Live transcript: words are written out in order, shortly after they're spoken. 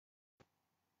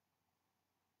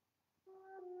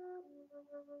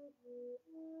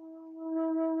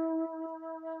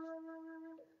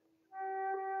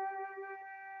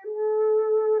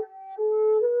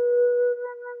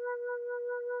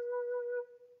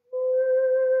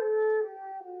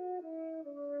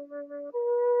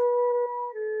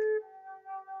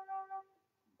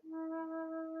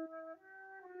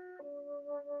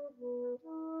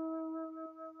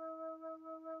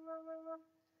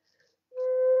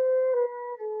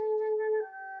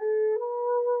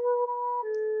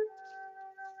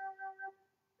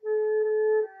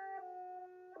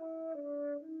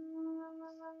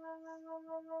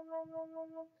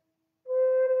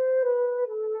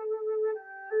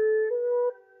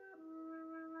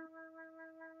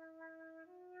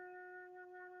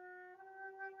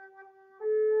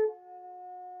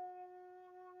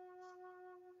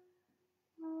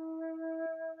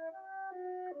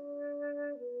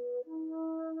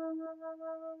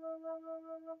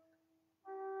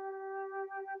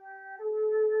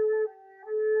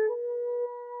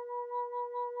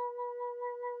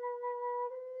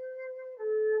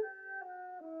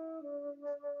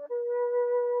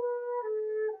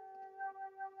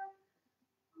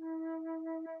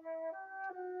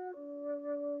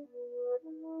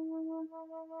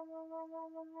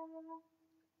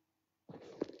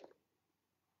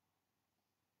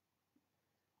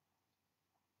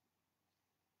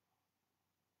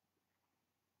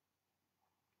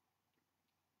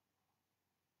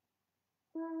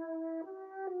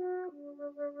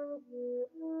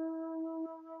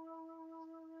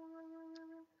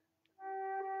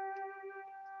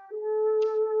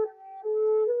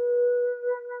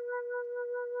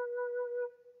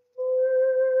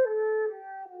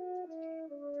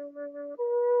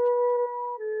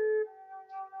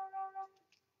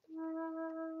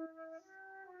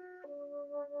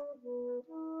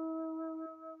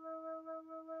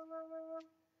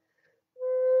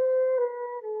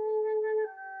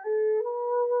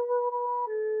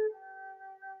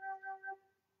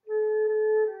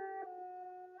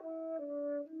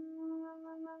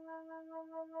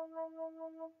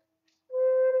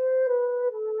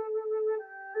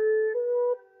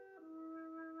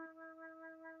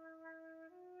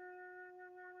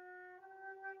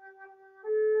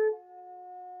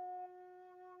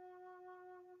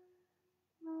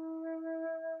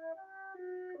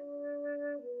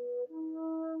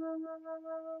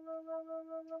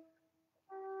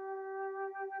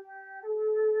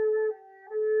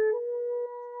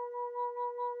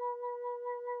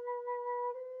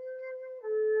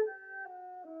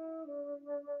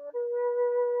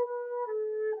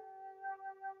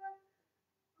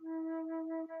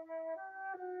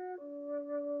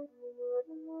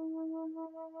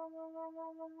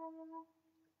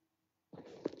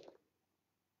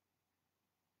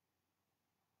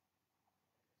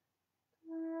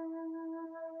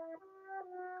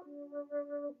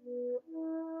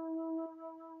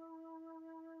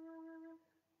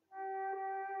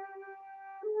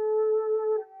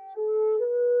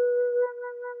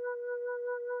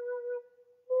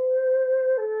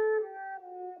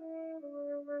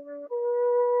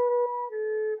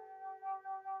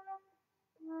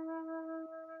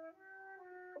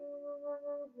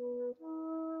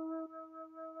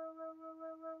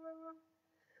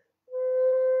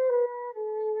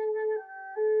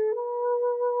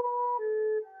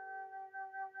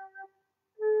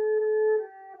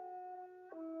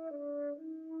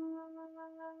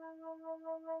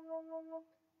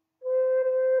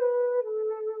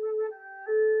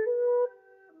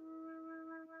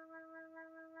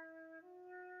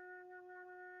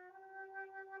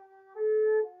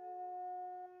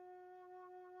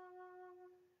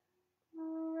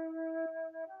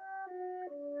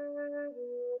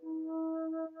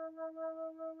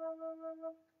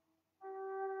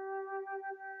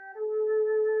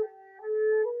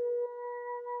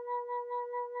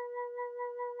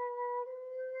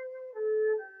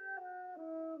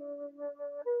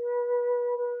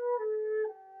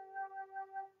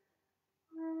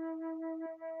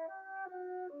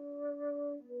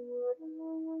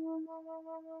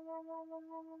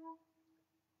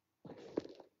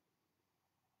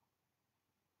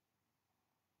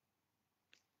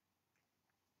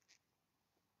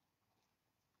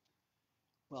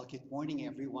Well, good morning,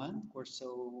 everyone. We're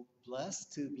so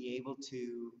blessed to be able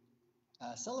to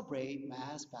celebrate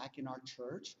Mass back in our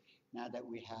church now that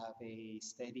we have a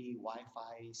steady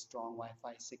Wi-Fi, strong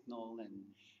Wi-Fi signal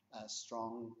and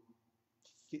strong,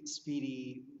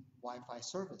 speedy Wi-Fi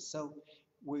service. So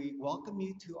we welcome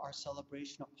you to our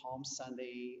celebration of Palm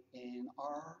Sunday in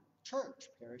our church,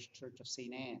 Parish Church of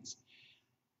St. Anne's.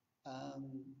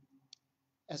 Um,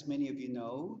 as many of you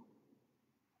know,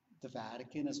 the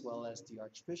Vatican as well as the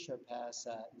Archbishop has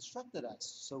instructed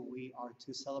us. So we are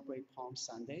to celebrate Palm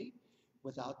Sunday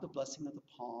without the blessing of the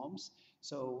palms.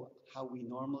 So how we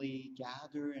normally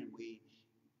gather and we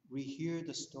rehear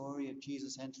the story of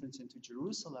Jesus' entrance into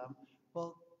Jerusalem,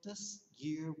 well, this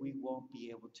year we won't be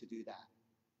able to do that.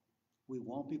 We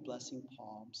won't be blessing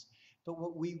palms. But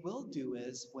what we will do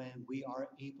is when we are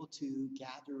able to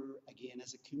gather again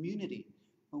as a community,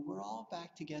 when we're all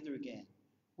back together again,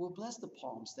 we'll bless the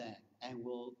palms then and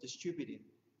we'll distribute it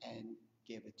and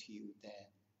give it to you then.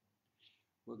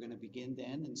 We're going to begin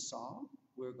then in song.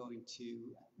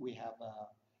 We have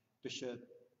Bishop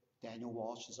Daniel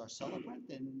Walsh as our celebrant,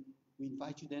 and we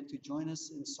invite you then to join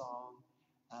us in song,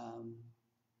 um,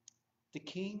 The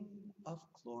King of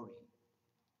Glory.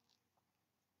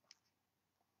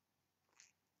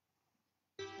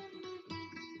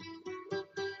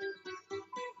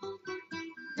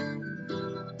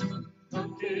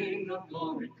 The King of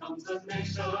Glory comes, the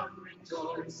nation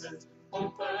rejoices.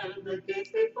 Open the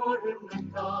gates before him,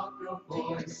 lift up your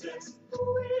voices.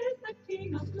 Who is the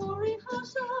King of Glory? How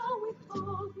shall we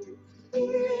call him? He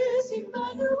is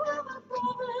Emmanuel, the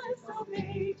promise of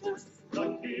ages.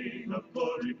 The King of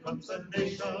Glory comes, the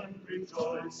nation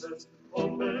rejoices.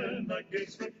 Open the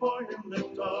gates before him,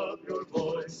 lift up your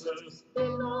voices.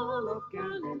 In all of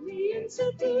Galilee, in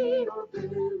city or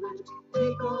village,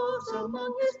 he goes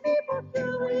among his people,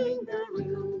 healing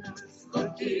their illness. The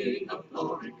King of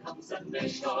Glory comes, the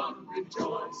nation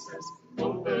rejoices.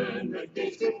 Open the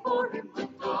gates before him,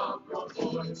 lift up your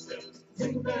voices.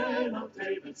 Sing then of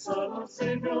David, son of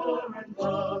Savior and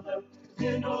Mother.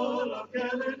 In all of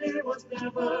Galilee was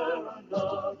never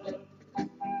another.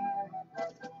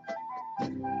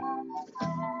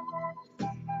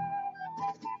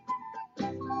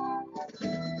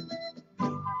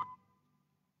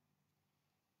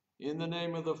 In the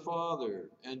name of the Father,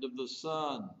 and of the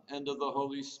Son, and of the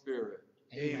Holy Spirit.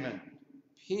 Amen.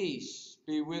 Peace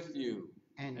be with you.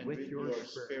 And with your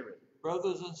spirit.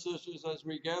 Brothers and sisters, as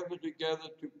we gather together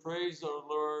to praise our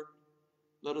Lord,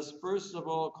 let us first of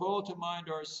all call to mind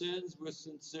our sins with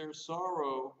sincere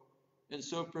sorrow, and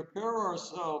so prepare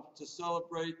ourselves to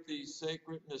celebrate these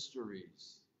sacred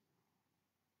mysteries.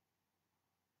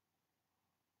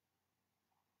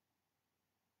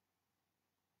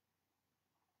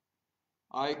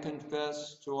 I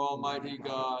confess to Almighty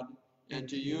God and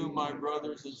to you, my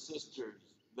brothers and sisters,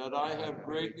 that I have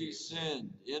greatly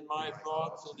sinned in my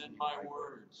thoughts and in my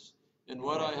words, in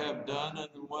what I have done and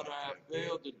in what I have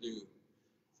failed to do,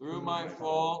 through my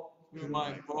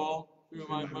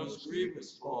most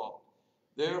grievous fault.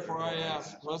 Therefore I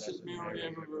ask, Blessed Mary,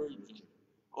 ever Virgin,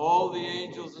 all the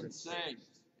angels and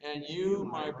saints, and you,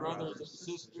 my brothers and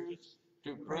sisters,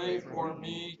 to pray for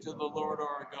me to the Lord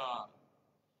our God.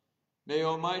 May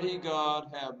Almighty God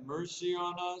have mercy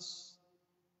on us,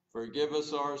 forgive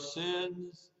us our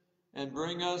sins, and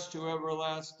bring us to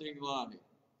everlasting life.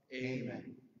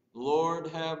 Amen. Lord,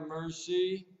 have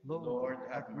mercy. Lord,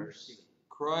 have mercy.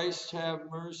 Christ, have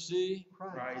mercy.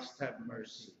 Christ, have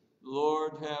mercy.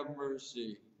 Lord, have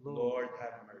mercy. Lord,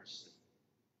 have mercy.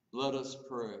 Let us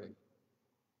pray.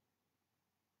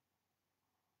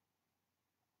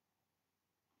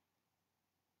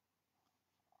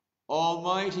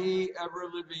 Almighty,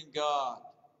 ever-living God,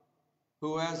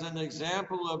 who as an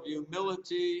example of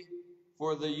humility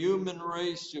for the human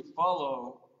race to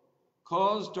follow,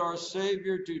 caused our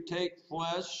Savior to take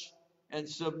flesh and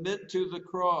submit to the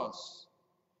cross.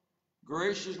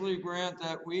 Graciously grant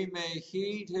that we may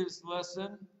heed his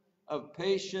lesson of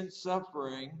patient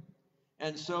suffering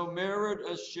and so merit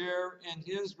a share in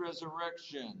his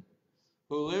resurrection,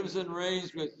 who lives and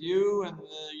reigns with you in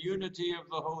the unity of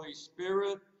the Holy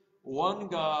Spirit, one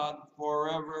God,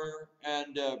 forever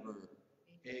and ever.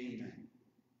 Amen.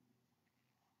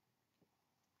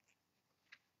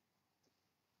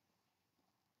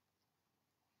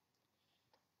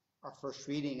 Our first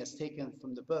reading is taken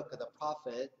from the book of the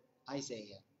prophet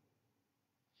Isaiah.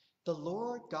 The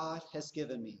Lord God has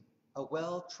given me a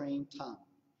well-trained tongue,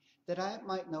 that I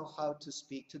might know how to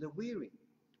speak to the weary,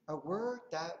 a word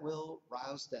that will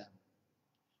rouse them.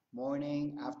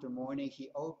 Morning after morning he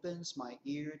opens my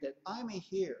ear that I may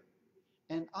hear,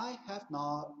 and I have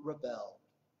not rebelled,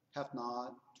 have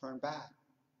not turned back.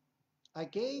 I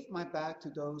gave my back to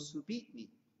those who beat me,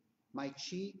 my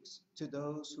cheeks to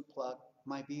those who pluck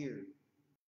my beard.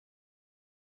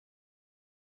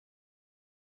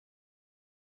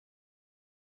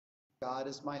 God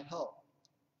is my help.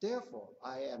 Therefore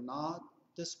I am not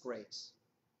disgraced.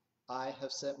 I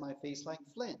have set my face like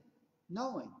flint,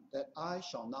 knowing that I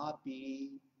shall not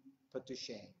be put to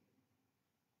shame.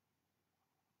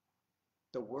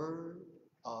 The word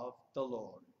of the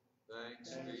Lord.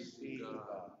 Thanks be to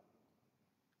God.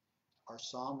 Our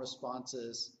psalm response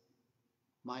is,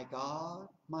 my God,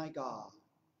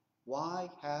 why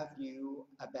have you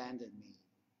abandoned me?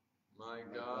 My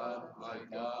God,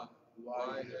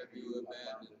 why have you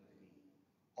abandoned me?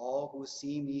 All who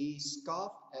see me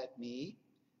scoff at me.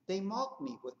 They mock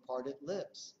me with parted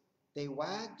lips. They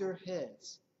wag their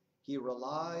heads. He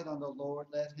relied on the Lord.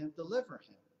 Let him deliver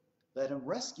him. Let him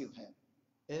rescue him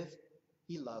if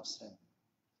he loves him.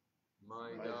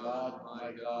 My God, why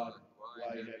have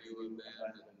you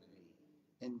abandoned me?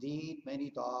 Indeed, many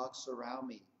dogs surround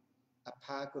me. A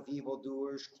pack of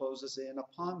evildoers closes in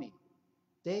upon me.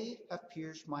 They have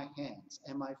pierced my hands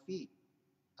and my feet.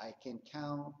 I can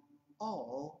count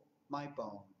all my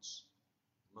bones.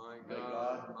 My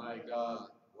God,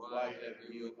 why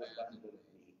have you abandoned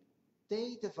me?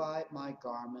 They divide my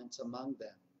garments among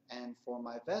them, and for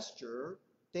my vesture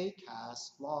they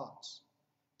cast lots.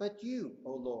 But you,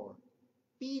 O Lord,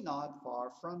 be not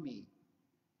far from me.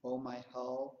 O my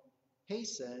help,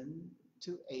 hasten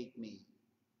to aid me.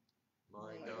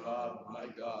 My God,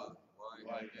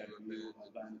 why have you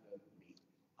abandoned me?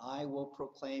 I will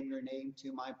proclaim your name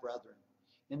to my brethren.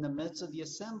 In the midst of the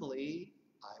assembly,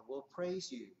 I will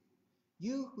praise you.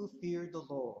 You who fear the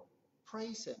Lord,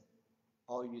 praise him.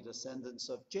 All you descendants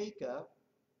of Jacob,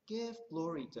 give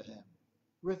glory to him.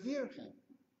 Revere him,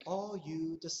 all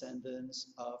you descendants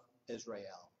of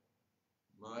Israel.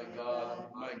 My God,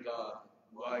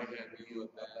 why have you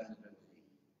abandoned me?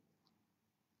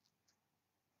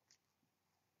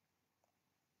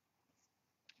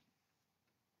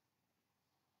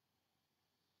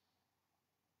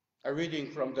 A reading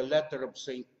from the letter of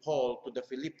St. Paul to the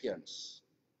Philippians.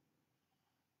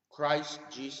 Christ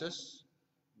Jesus,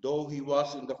 though he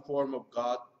was in the form of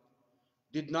God,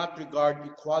 did not regard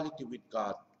equality with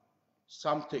God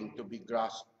something to be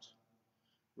grasped.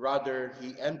 Rather,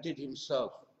 he emptied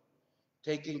himself,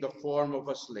 taking the form of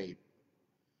a slave,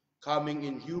 coming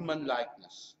in human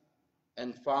likeness,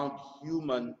 and found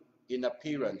human in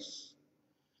appearance.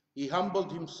 He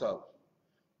humbled himself,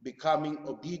 becoming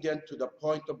obedient to the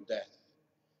point of death,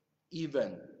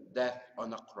 even death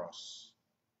on a cross.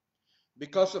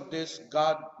 Because of this,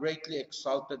 God greatly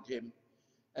exalted him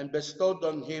and bestowed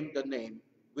on him the name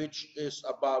which is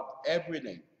above every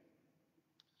name,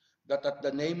 that at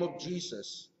the name of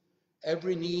Jesus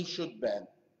every knee should bend,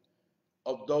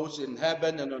 of those in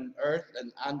heaven and on earth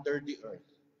and under the earth,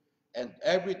 and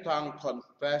every tongue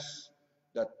confess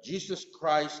that Jesus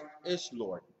Christ is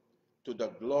Lord, to the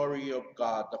glory of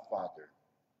God the Father.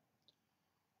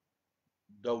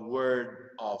 The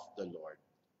word of the Lord.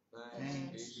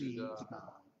 Thanks be to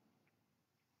God.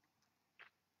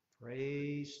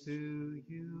 Praise to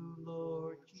you,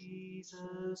 Lord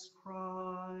Jesus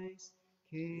Christ,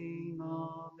 King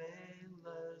of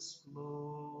endless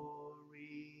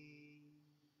glory.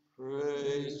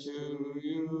 Praise to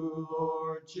you,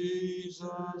 Lord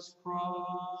Jesus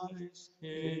Christ,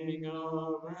 King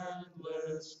of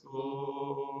endless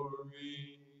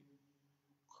glory.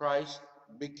 Christ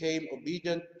became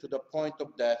obedient to the point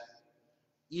of death,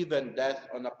 even death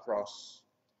on a cross.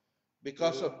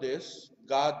 Because of this,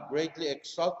 God greatly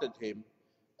exalted him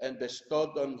and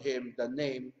bestowed on him the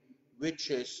name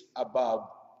which is above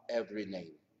every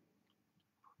name.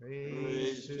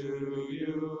 Praise to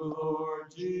you,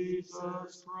 Lord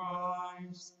Jesus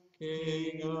Christ,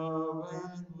 King of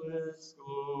endless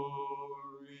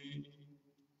glory.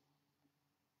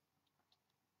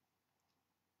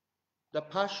 The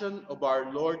Passion of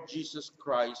our Lord Jesus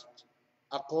Christ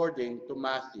according to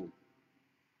Matthew.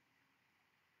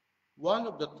 One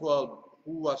of the 12,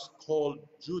 who was called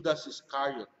Judas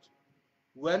Iscariot,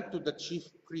 went to the chief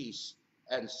priests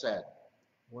and said,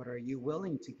 What are you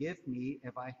willing to give me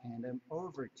if I hand him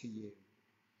over to you?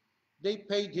 They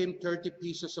paid him 30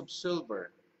 pieces of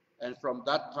silver, and from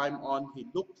that time on he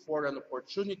looked for an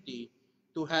opportunity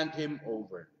to hand him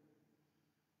over.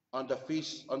 On the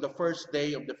first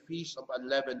day of the feast of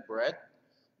unleavened bread,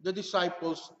 the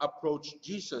disciples approached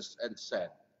Jesus and said,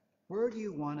 Where do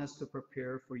you want us to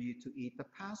prepare for you to eat the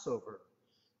Passover?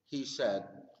 He said,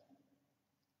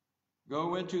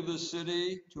 Go into the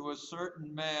city to a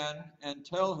certain man and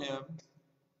tell him,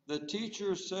 the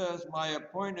teacher says, my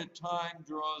appointed time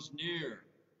draws near.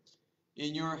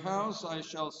 In your house I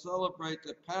shall celebrate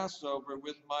the Passover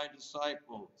with my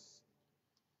disciples.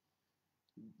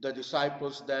 The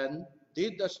disciples then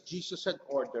did as Jesus had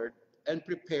ordered and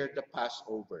prepared the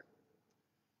Passover.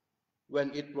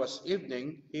 When it was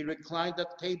evening, he reclined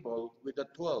at table with the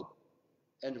 12,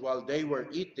 and while they were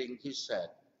eating, he said,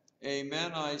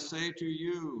 Amen, I say to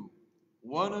you,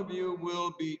 one of you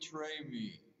will betray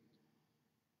me.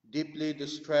 Deeply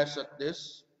distressed at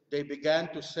this, they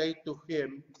began to say to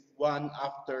him one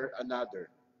after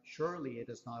another. "Surely it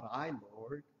is not I,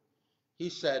 Lord." He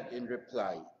said in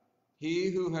reply,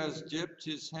 He who has dipped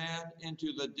his hand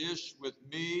into the dish with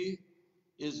me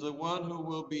is the one who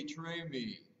will betray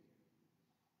me.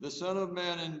 The Son of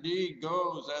Man indeed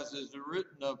goes as is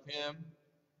written of him,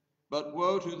 but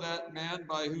woe to that man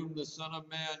by whom the Son of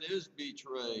Man is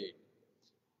betrayed.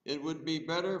 It would be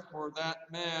better for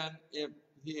that man if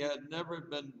he had never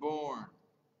been born.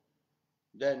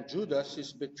 Then Judas,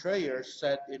 his betrayer,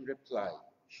 said in reply,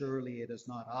 "Surely it is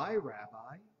not I,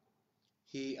 Rabbi."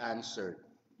 He answered.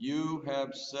 You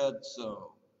have said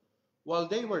so. While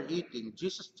they were eating,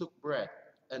 Jesus took bread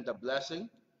and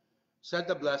said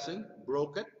the blessing,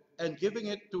 broke it, and giving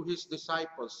it to his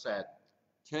disciples said,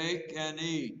 Take and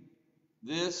eat.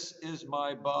 This is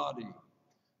my body.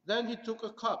 Then he took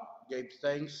a cup, gave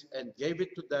thanks, and gave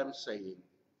it to them, saying,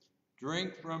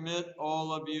 Drink from it,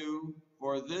 all of you,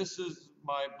 for this is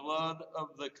my blood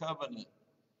of the covenant,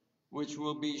 which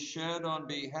will be shed on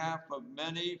behalf of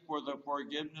many for the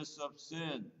forgiveness of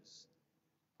sins.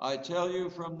 I tell you,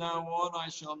 from now on I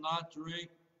shall not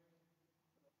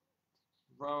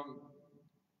from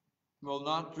will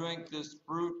not drink this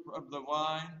fruit of the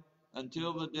vine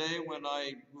until the day when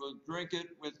I will drink it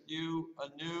with you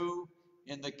anew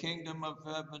in the kingdom of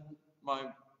heaven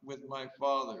with my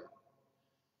Father.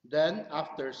 Then,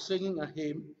 after singing a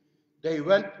hymn, they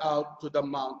went out to the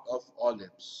Mount of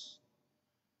Olives.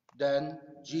 Then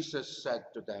Jesus said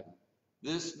to them,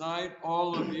 This night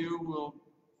all of you will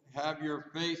have your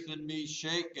faith in me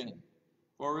shaken,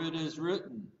 for it is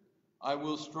written, I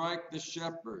will strike the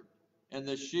shepherd, and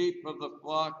the sheep of the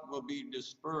flock will be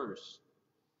dispersed.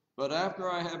 But after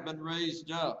I have been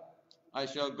raised up, I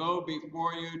shall go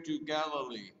before you to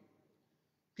Galilee.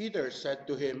 Peter said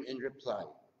to him in reply,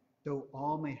 "Though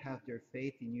all may have their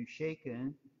faith in you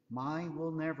shaken, mine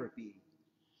will never be."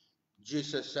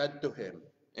 Jesus said to him,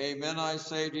 Amen, I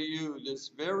say to you, this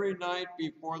very night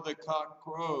before the cock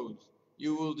crows,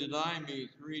 you will deny me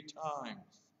 3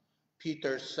 times.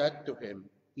 Peter said to him,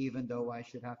 "Even though I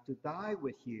should have to die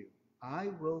with you, I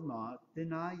will not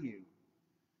deny you."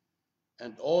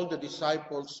 and all the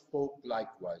disciples spoke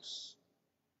likewise.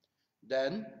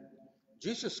 Then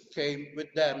Jesus came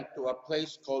with them to a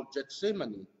place called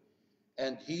Gethsemane,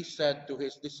 and he said to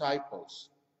his disciples,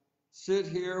 Sit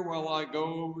here while I go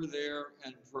over there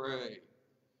and pray.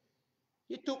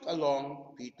 He took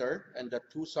along Peter and the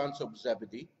 2 sons of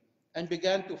Zebedee, and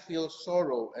began to feel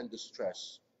sorrow and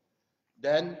distress.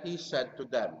 Then he said to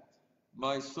them,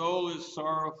 My soul is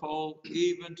sorrowful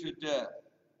even to death.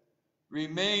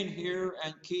 Remain here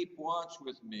and keep watch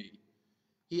with me.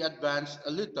 He advanced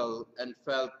a little and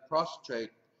fell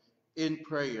prostrate in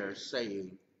prayer,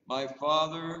 saying, My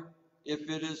Father, if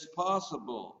it is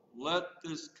possible, let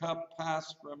this cup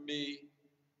pass from me,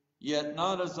 yet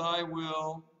not as I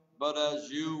will, but as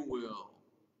you will.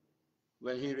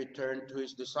 When he returned to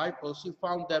his disciples, he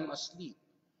found them asleep.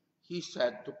 He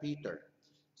said to Peter,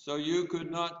 So you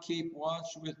could not keep watch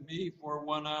with me for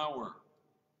 1 hour.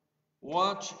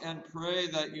 Watch and pray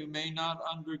that you may not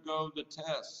undergo the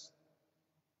test.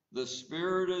 The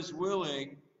spirit is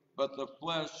willing, but the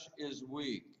flesh is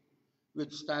weak.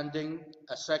 Withstanding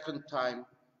a second time,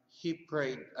 he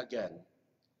prayed again.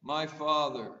 My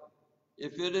Father,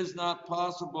 if it is not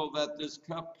possible that this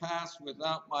cup pass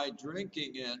without my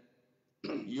drinking it,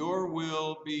 your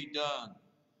will be done.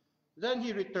 Then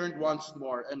he returned once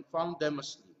more and found them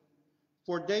asleep,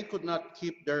 for they could not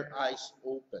keep their eyes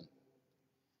open.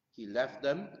 He left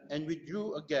them and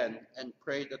withdrew again and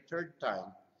prayed a third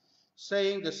time,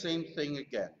 saying the same thing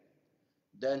again.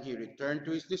 Then he returned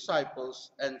to his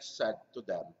disciples and said to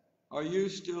them, Are you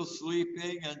still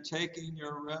sleeping and taking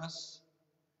your rest?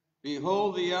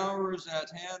 Behold, the hour is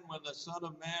at hand when the Son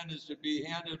of Man is to be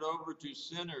handed over to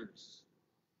sinners.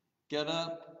 Get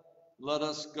up, let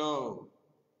us go.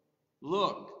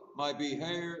 Look, my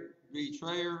betrayer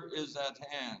is at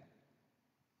hand.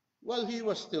 While he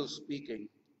was still speaking,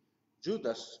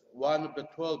 Judas, one of the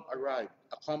 12, arrived,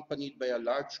 accompanied by a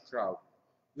large crowd,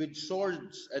 with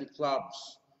swords and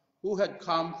clubs, who had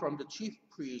come from the chief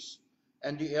priests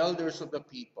and the elders of the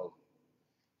people.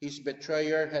 His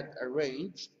betrayer had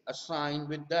arranged a sign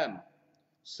with them,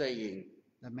 saying,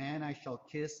 "The man I shall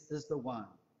kiss is the one.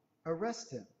 Arrest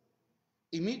him."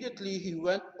 Immediately he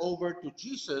went over to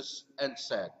Jesus and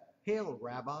said, "Hail,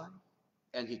 Rabbi."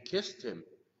 and he kissed him.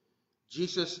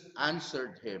 Jesus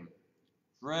answered him.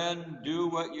 Friend, do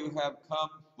what you have come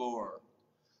for.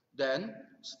 Then,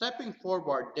 stepping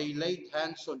forward, they laid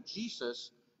hands on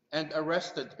Jesus and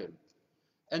arrested him.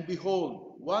 And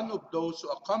behold, one of those who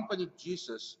accompanied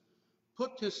Jesus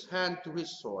put his hand to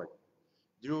his sword.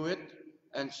 drew it,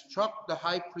 and struck the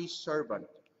high priest's servant,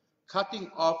 cutting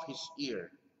off his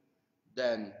ear.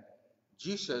 Then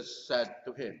Jesus said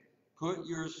to him, Put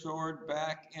your sword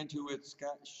back into its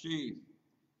sheath,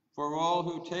 for all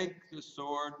who take the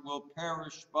sword will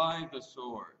perish by the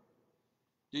sword.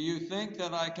 Do you think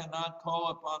that I cannot call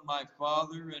upon my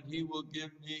Father, and he will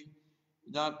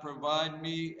not provide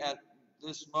me at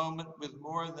this moment with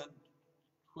more than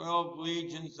 12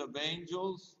 legions of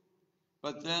angels?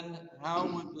 But then how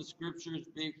would the scriptures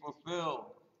be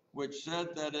fulfilled, which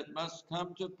said that it must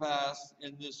come to pass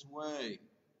in this way?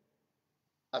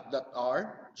 At that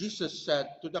hour, Jesus said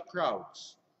to the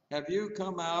crowds, Have you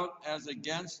come out as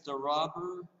against a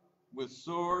robber with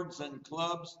swords and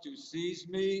clubs to seize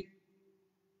me?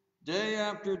 Day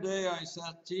after day I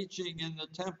sat teaching in the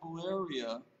temple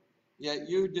area, yet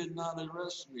you did not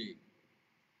arrest me.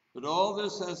 But all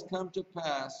this has come to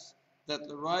pass, that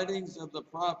the writings of the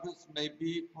prophets may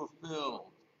be fulfilled.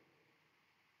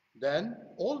 Then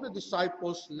all the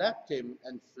disciples left him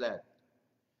and fled.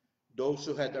 Those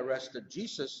who had arrested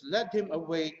Jesus led him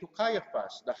away to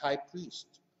Caiaphas, the high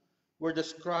priest, where the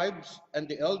scribes and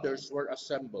the elders were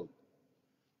assembled.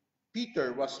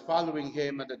 Peter was following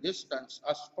him at a distance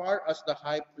as far as the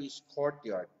high priest's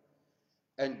courtyard,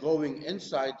 and going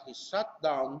inside, he sat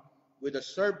down with the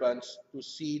servants to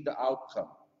see the outcome.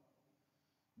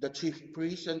 The chief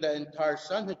priests and the entire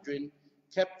Sanhedrin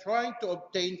kept trying to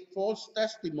obtain false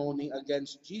testimony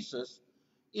against Jesus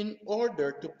in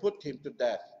order to put him to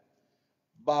death,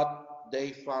 but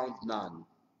they found none.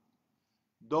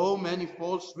 Though many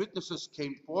false witnesses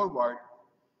came forward,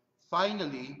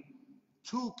 finally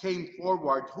two came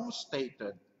forward who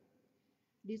stated,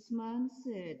 This man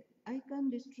said, I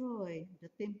can destroy the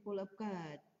temple of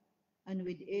God, and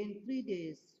within 3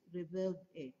 days rebuild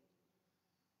it.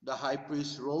 The high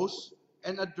priest rose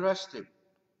and addressed him.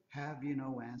 Have you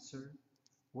no answer?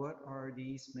 What are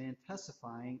these men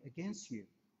testifying against you?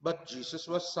 But Jesus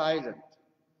was silent.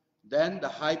 Then the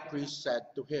high priest said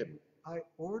to him, I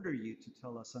order you to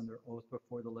tell us under oath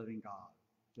before the living God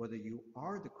whether you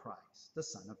are the Christ, the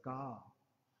Son of God.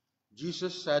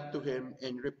 Jesus said to him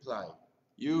in reply,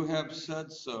 You have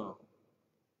said so.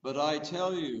 But I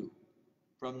tell you,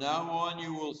 from now on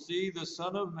you will see the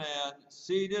Son of Man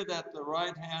seated at the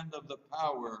right hand of the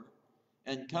power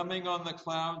and coming on the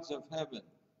clouds of heaven.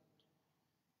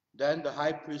 Then the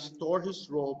high priest tore his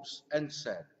robes and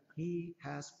said, He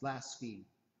has blasphemed.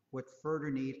 What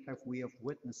further need have we of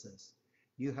witnesses?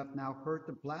 You have now heard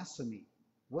the blasphemy.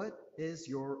 What is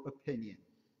your opinion?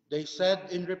 They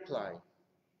said in reply.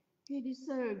 He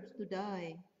deserves to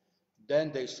die.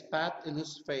 Then they spat in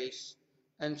his face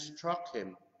and struck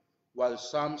him, while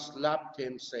some slapped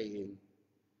him, saying,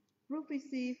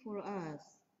 Prophecy for us,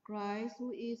 Christ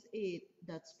who is it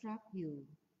that struck you.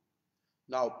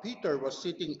 Now Peter was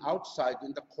sitting outside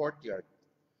in the courtyard.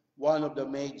 One of the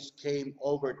maids came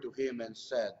over to him and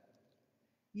said,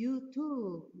 You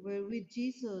too were with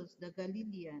Jesus the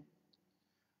Galilean.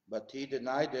 but he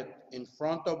denied it in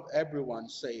front of everyone,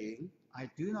 saying, I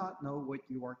do not know what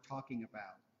you are talking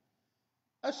about.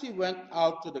 As he went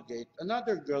out to the gate,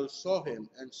 another girl saw him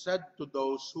and said to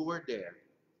those who were there.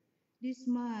 This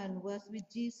man was with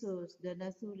Jesus the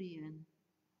Nazarene.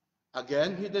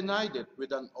 Again he denied it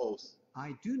with an oath.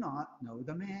 I do not know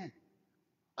the man.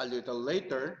 A little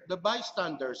later, the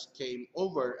bystanders came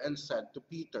over and said to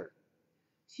Peter,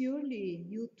 Surely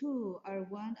you too are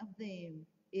one of them.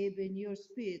 Even your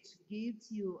speech gives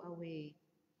you away.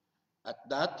 At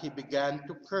that he began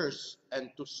to curse and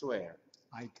to swear.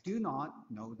 I do not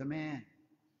know the man.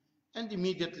 And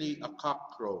immediately a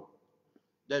cock crowed.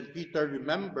 Then Peter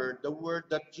remembered the word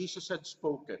that Jesus had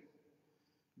spoken.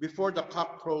 Before the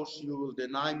cock crows, you will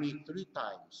deny me 3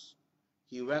 times.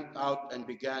 He went out and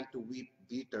began to weep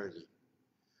bitterly.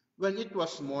 When it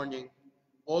was morning,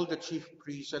 all the chief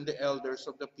priests and the elders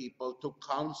of the people took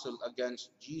counsel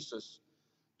against Jesus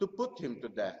to put him to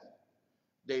death.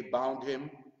 They bound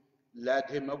him, led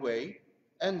him away,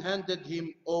 and handed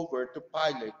him over to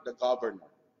Pilate the governor.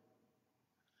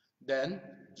 Then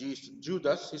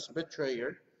Judas, his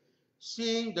betrayer,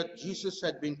 seeing that Jesus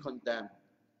had been condemned,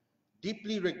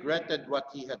 deeply regretted what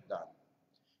he had done.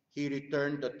 He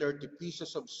returned the 30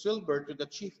 pieces of silver to the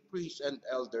chief priests and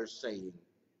elders, saying,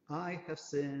 I have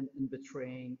sinned in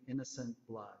betraying innocent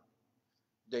blood.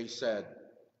 They said,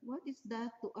 What is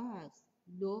that to us?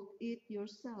 Look it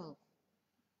yourself.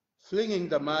 flinging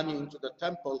the money into the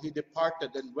temple, he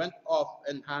departed and went off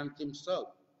and hanged himself.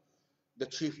 The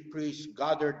chief priests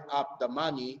gathered up the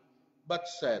money, but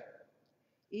said,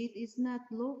 It is not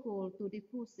lawful to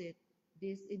deposit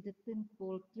this in the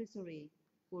temple treasury,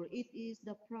 for it is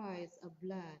the price of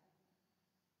blood.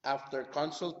 After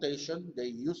consultation, they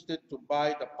used it to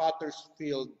buy the potter's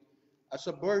field as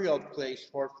a burial place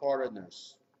for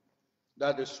foreigners.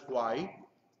 That is why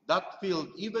that field,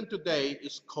 even today,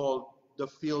 is called the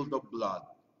field of blood.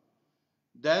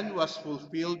 Then was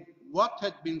fulfilled what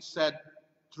had been said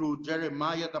through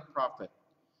Jeremiah the prophet.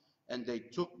 And they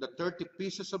took the 30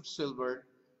 pieces of silver,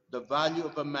 the value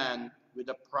of a man, with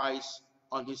a price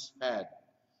on his head,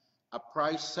 a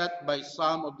price set by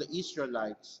some of the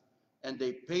Israelites, and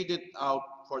they paid it out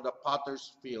for the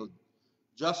potter's field,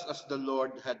 just as the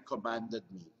Lord had commanded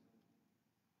me.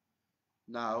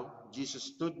 Now Jesus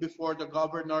stood before the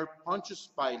governor Pontius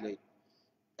Pilate,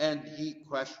 and he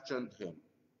questioned him.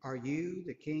 Are you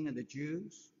the king of the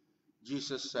Jews?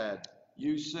 Jesus said,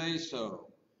 You say so.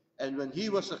 and when he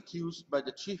was accused by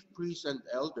the chief priests and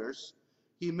elders,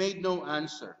 he made no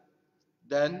answer.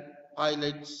 Then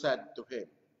Pilate said to him,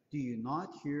 Do you not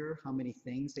hear how many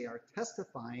things they are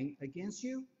testifying against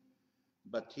you?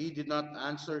 but he did not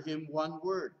answer him one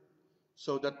word,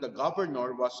 so that the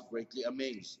governor was greatly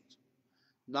amazed.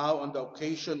 Now on the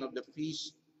occasion of the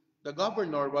feast, the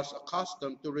governor was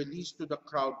accustomed to release to the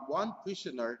crowd one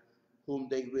prisoner whom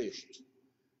they wished.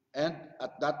 And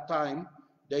at that time,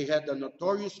 they had a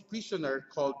notorious prisoner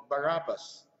called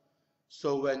Barabbas.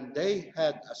 So when they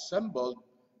had assembled,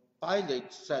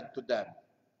 Pilate said to them,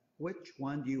 Which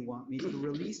one do you want me to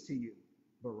release to you?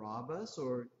 Barabbas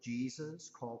or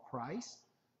Jesus called Christ?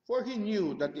 for he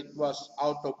knew that it was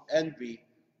out of envy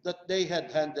that they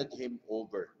had handed him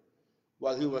over.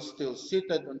 While he was still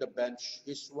seated on the bench,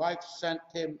 his wife sent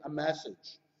him a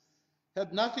message.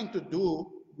 Have nothing to do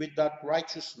with that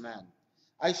righteous man.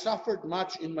 I suffered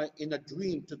much in a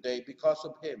dream today because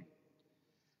of him.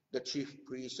 The chief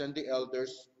priests and the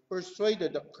elders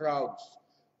persuaded the crowds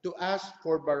to ask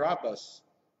for Barabbas,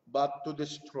 but to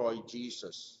destroy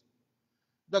Jesus.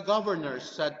 The governor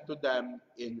said to them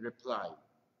in reply,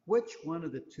 Which one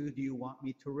of the two do you want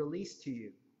me to release to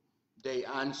you? they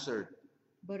answered.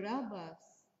 Barabbas.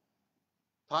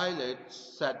 Pilate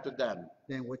said to them,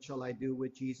 Then what shall I do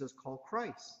with Jesus called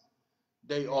Christ?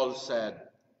 they all said,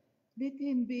 Let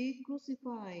him be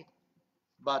crucified.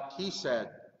 but he said,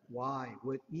 Why?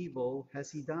 What evil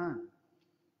has he done?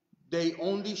 they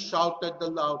only shouted the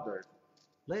louder.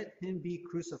 Let him be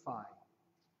crucified.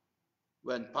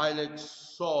 When Pilate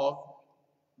saw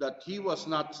that he was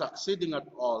not succeeding at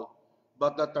all,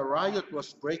 but that a riot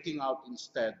was breaking out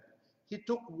instead, he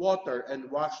took water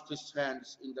and washed his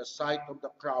hands in the sight of the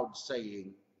crowd,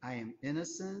 saying, I am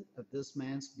innocent of this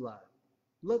man's blood.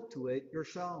 Look to it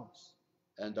yourselves.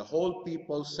 and the whole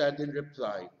people said in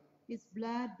reply. His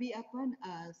blood be upon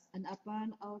us and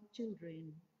upon our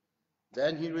children.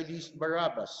 Then he released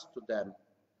Barabbas to them.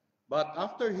 But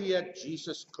after he had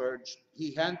Jesus scourged,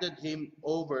 he handed him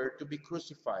over to be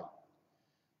crucified.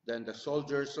 Then the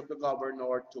soldiers of the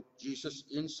governor took Jesus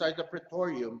inside the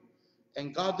praetorium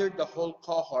and gathered the whole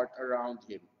cohort around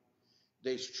him.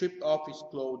 They stripped off his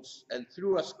clothes and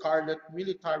threw a scarlet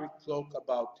military cloak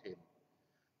about him,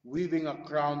 weaving a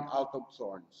crown out of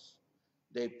thorns.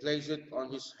 They placed it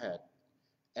on his head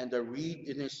and a reed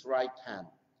in his right hand.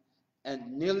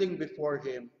 And kneeling before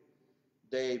him,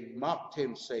 they mocked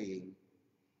him, saying,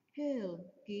 Hail,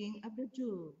 King of the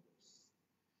Jews.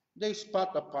 they spat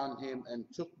upon him and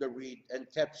took the reed and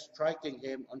kept striking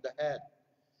him on the head.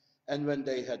 And when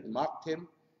they had mocked him,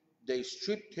 they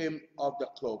stripped him of the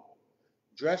cloak,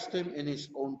 dressed him in his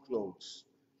own clothes,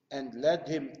 and led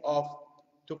him off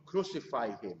to crucify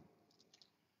him.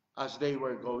 As they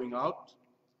were going out,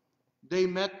 they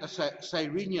met a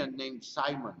Cyrenian named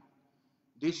Simon.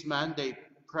 This man they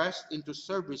pressed into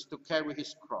service to carry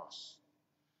his cross.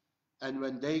 And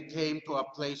when they came to a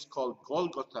place called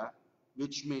Golgotha,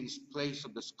 which means place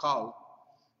of the skull,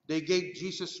 they gave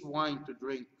Jesus wine to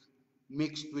drink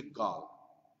mixed with gall.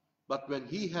 But when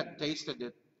he had tasted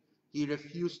it, he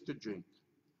refused to drink.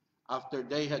 After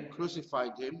they had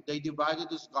crucified him, they divided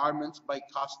his garments by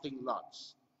casting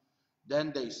lots.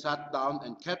 Then they sat down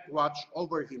and kept watch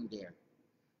over him there.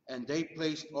 And they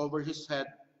placed over his head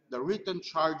the written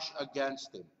charge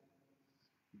against him.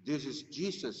 This is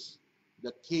Jesus,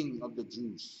 the King of the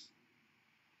Jews.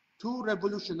 Two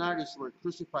revolutionaries were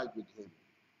crucified with him,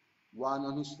 one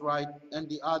on his right and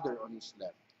the other on his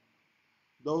left.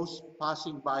 Those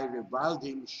passing by reviled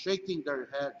him, shaking their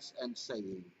heads and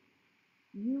saying,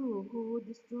 You who would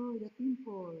destroy the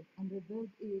temple and rebuild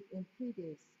it in 3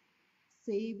 days,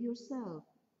 save yourself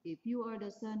if you are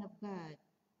the Son of God,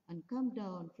 and come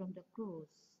down from the cross.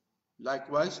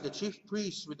 likewise the chief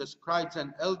priests with the scribes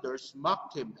and elders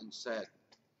mocked him and said,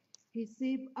 He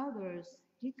saved others,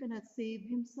 he cannot save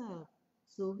himself,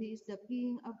 so he is the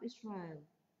King of Israel.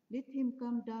 Let him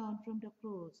come down from the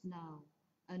cross now,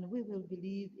 and we will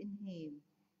believe in him.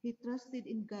 He trusted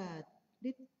in God.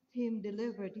 Let him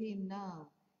deliver him now,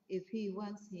 if he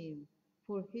wants him.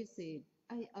 For he said,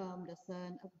 I am the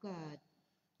Son of God.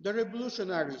 The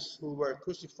revolutionaries who were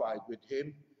crucified with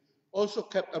him also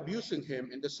kept abusing him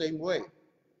in the same way.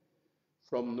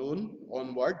 From noon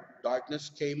onward, darkness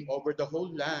came over the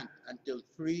whole land until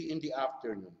 3 in the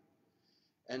afternoon.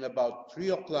 And about 3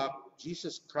 o'clock,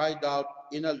 Jesus cried out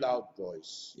in a loud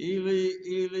voice, Eli,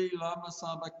 Eli, lama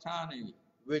sabachthani.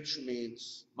 which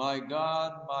means, My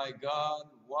God,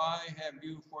 why have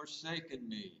you forsaken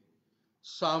me?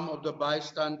 some of the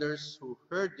bystanders who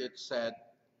heard it said,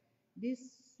 This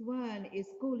one is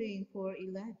calling for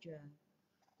Elijah.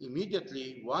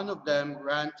 immediately one of them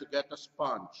ran to get a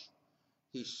sponge.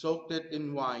 He soaked it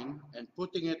in wine and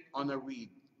putting it on a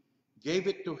reed, gave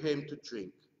it to him to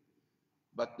drink.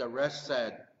 But the rest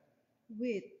said,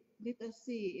 Wait, let us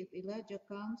see if Elijah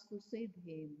comes to save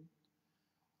him.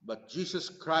 but Jesus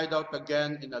cried out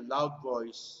again in a loud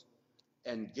voice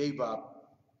and gave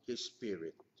up his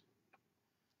spirit.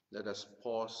 Let us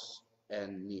pause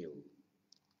and kneel.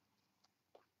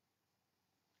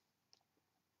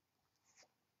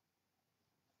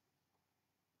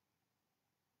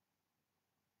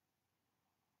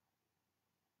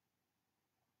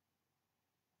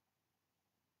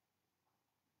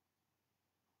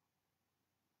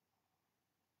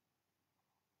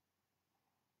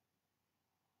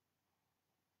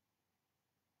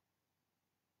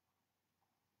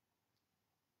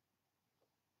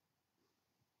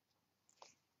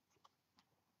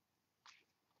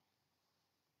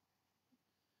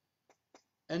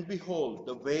 And behold,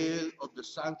 the veil of the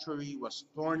sanctuary was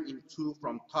torn in two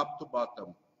from top to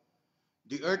bottom.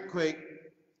 The earthquake,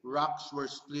 rocks were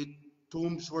split,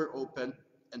 tombs were opened,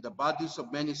 and the bodies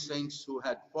of many saints who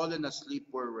had fallen asleep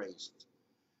were raised.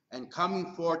 And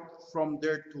coming forth from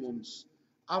their tombs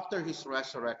after his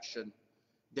resurrection,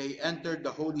 they entered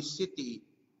the holy city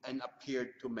and appeared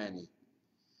to many.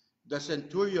 The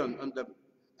centurion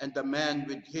and the man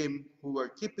with him who were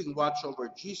keeping watch over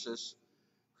Jesus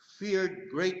feared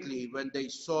greatly when they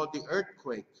saw the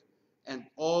earthquake and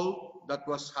all that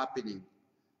was happening.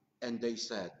 And they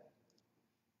said,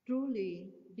 Truly,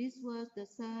 this was the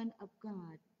Son of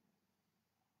God.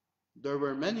 there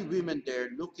were many women there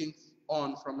looking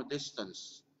on from a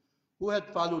distance, who had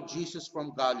followed Jesus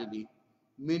from Galilee,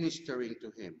 ministering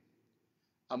to him.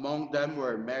 Among them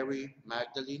were Mary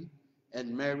Magdalene,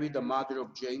 and Mary the mother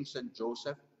of James and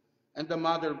Joseph, and the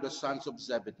mother of the sons of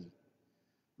Zebedee.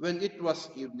 When it was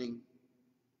evening,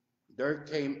 there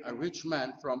came a rich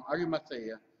man from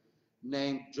Arimathea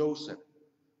named Joseph,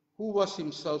 who was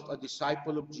himself a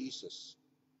disciple of Jesus.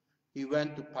 He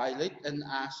went to Pilate and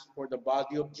asked for the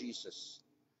body of Jesus.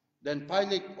 Then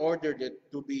Pilate ordered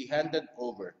it to be handed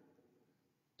over.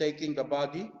 Taking the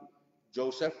body,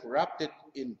 Joseph wrapped it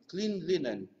in clean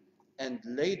linen and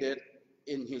laid it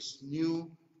in his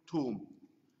new tomb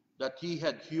that he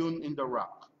had hewn in the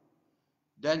rock.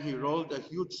 Then he rolled a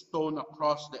huge stone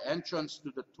across the entrance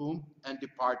to the tomb and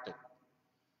departed.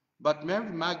 But Mary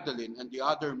Magdalene and the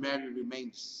other Mary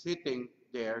remained sitting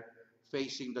there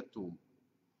facing the tomb.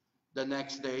 The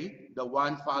next day, the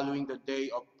one following the day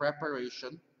of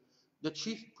preparation, the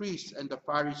chief priests and the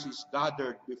Pharisees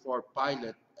gathered before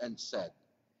Pilate and said,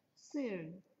 Sir,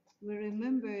 we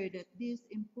remember that this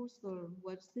impostor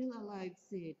was still alive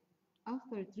said,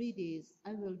 after 3 days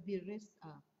I will be raised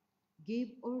up. Gave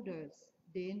orders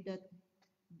then that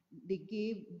the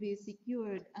grave be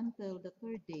secured until the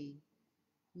third day,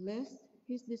 lest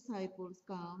his disciples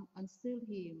come and steal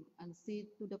him and say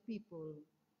to the people,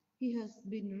 he has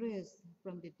been raised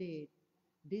from the dead.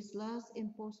 This last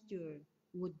imposture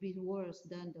would be worse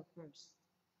than the first.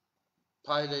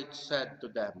 Pilate said to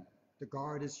them, The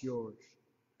guard is yours.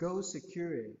 Go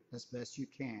secure it as best you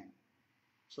can.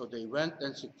 so they went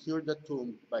and secured the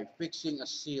tomb by fixing a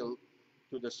seal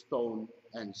to the stone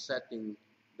and setting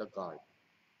the guard.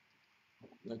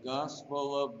 The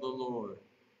Gospel of the Lord.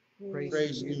 Praise to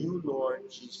Praise to you. you, Lord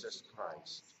Jesus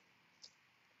Christ.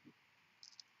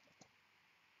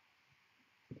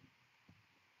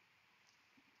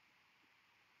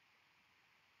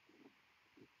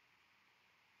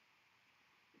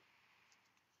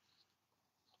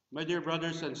 My dear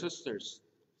brothers and sisters,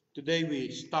 today we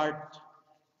start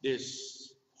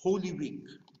this Holy Week,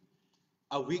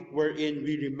 a week wherein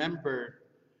we remember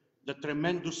the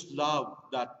tremendous love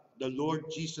that the Lord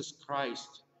Jesus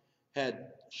Christ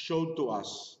had showed to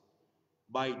us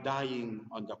by dying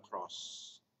on the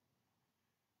cross.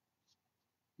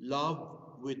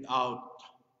 Love without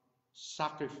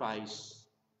sacrifice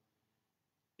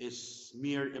is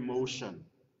mere emotion.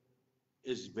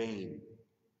 is vain,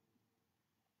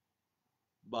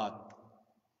 but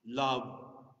love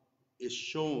is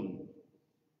shown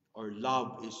or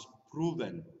love is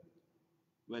proven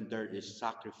when there is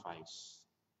sacrifice.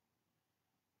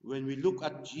 When we look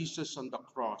at Jesus on the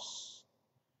cross,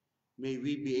 may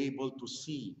we be able to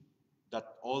see that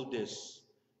all this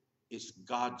is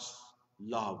God's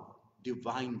love,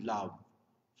 divine love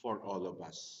for all of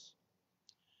us.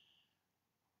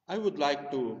 I would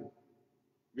like to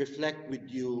reflect with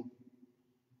you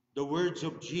the words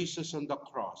of Jesus on the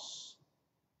cross.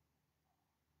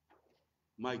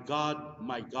 My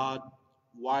God,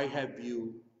 why have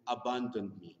you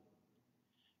abandoned me?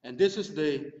 And this is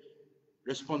the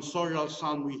responsorial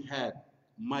psalm we had.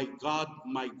 My God,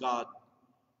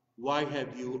 why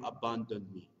have you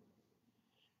abandoned me?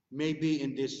 Maybe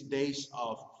in these days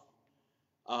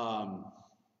um,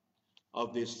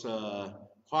 this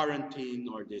quarantine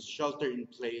or this shelter in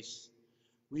place,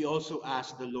 we also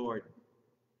ask the Lord,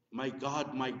 my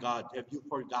God, have you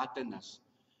forgotten us?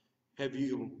 Have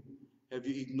you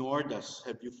ignored us?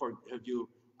 Have you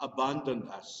abandoned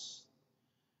us?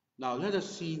 Now let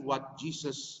us see what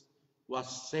Jesus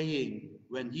was saying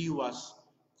when he was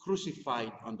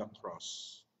crucified on the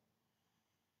cross.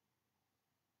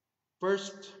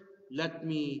 First, let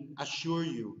me assure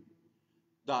you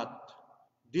that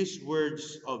these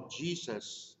words of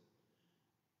Jesus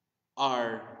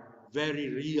are very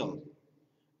real,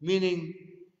 meaning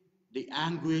the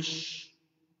anguish,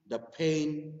 the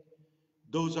pain,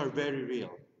 those are very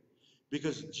real.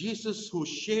 Because Jesus, who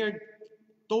shared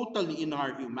totally in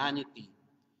our humanity,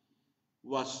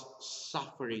 was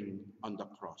suffering on the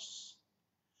cross.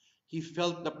 He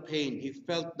felt the pain, he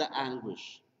felt the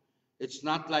anguish. It's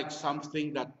not like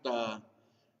something that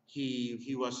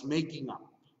he was making up,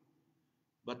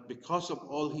 but because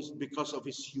of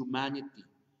his humanity,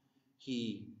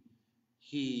 he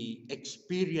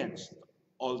experienced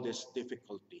all this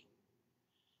difficulty.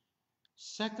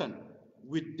 Second,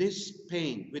 with this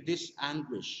pain, with this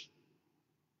anguish,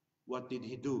 what did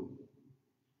he do?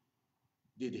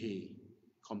 Did he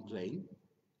complain?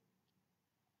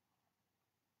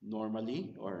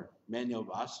 Normally, or many of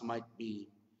us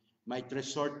might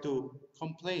resort to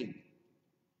complain,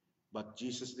 but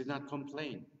Jesus did not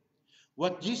complain.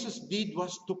 What Jesus did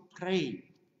was to pray.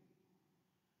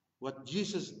 What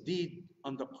Jesus did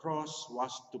on the cross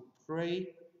was to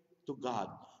pray to God,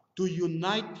 to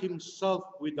unite himself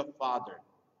with the Father.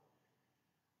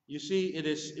 You see, it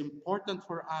is important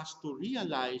for us to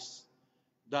realize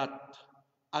that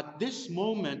at this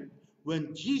moment,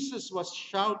 when Jesus was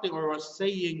shouting or was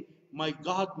saying, my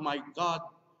God,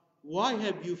 why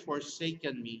have you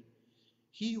forsaken me?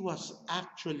 He was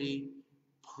actually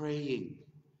praying.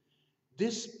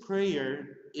 This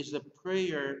prayer is the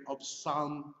prayer of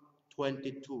Psalm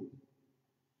 22.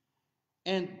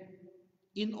 And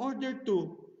in order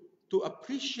to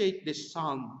appreciate this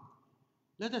psalm,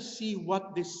 let us see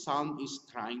what this psalm is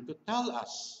trying to tell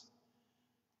us.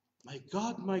 My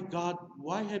God,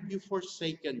 why have you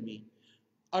forsaken me?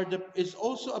 Is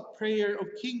also a prayer of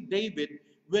King David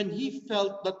when he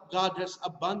felt that God has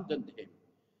abandoned him.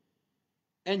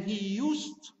 And he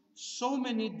used so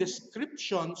many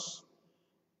descriptions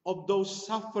of those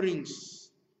sufferings,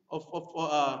 of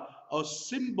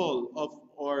symbol of,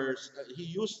 or he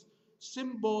used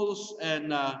symbols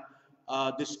and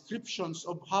descriptions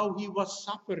of how he was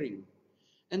suffering.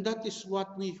 And that is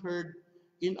what we heard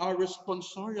in our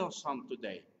responsorial psalm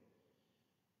today.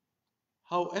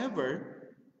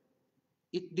 However,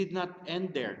 it did not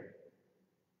end there.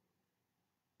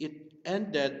 It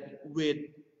ended with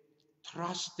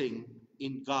trusting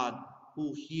in God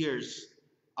who hears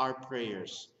our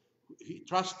prayers.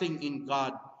 Trusting in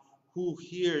God who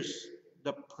hears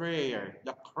the prayer,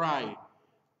 the cry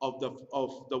of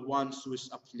the ones who is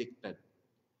afflicted.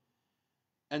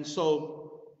 And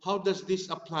so, how does this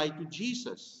apply to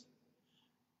Jesus?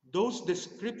 Those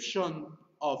description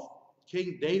of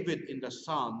King David in the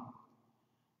Psalm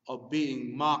of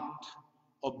being mocked,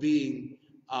 of being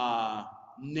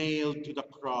nailed to the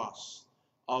cross,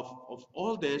 of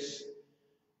all this,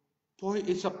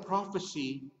 it's a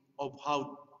prophecy of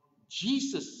how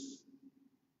Jesus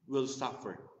will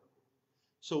suffer.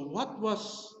 So what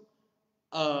was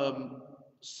a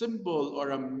symbol or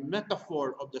a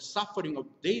metaphor of the suffering of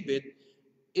David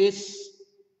is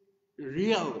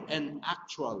real and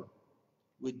actual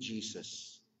with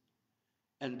Jesus.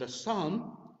 And the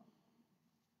psalm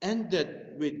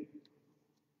ended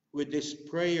with this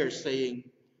prayer saying,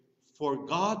 "For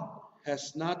God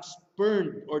has not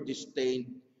spurned or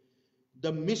disdained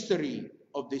the misery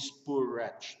of this poor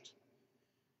wretch.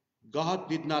 God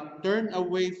did not turn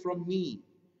away from me,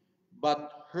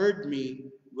 but heard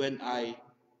me when I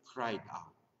cried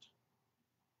out.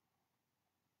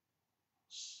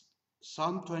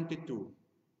 Psalm 22,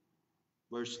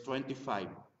 verse 25,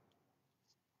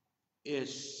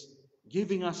 is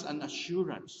giving us an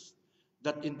assurance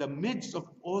that in the midst of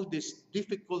all these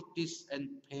difficulties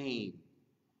and pain,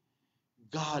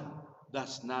 God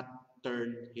does not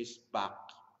turn his back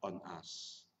on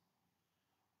us.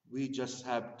 We just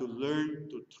have to learn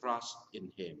to trust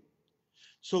in him.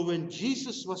 So when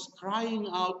Jesus was crying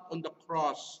out on the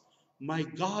cross, my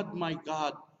God,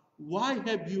 why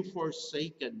have you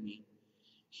forsaken me?"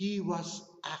 He was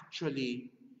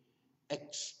actually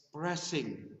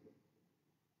expressing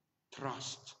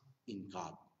trust in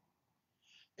God.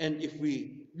 And if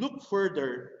we look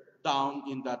further down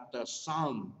in that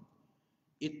psalm,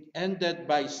 it ended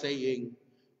by saying,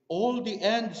 "All the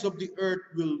ends of the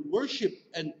earth will worship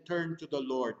and turn to the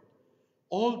Lord.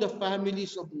 All the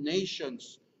families of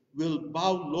nations will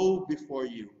bow low before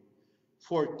you.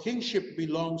 For kingship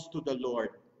belongs to the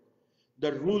Lord,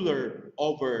 the ruler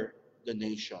over the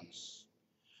nations."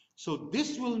 So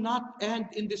this will not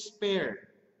end in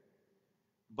despair,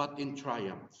 but in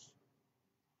triumph.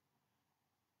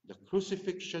 The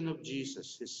crucifixion of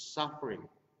Jesus, his suffering,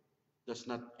 does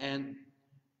not end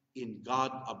in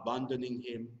God abandoning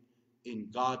him,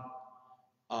 in God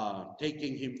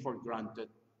taking him for granted.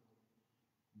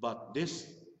 But this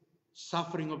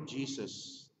suffering of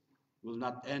Jesus will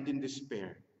not end in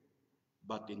despair,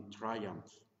 but in triumph.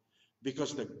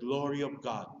 Because the glory of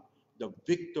God, the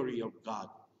victory of God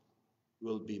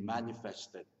will be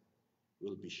manifested,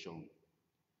 will be shown.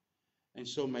 And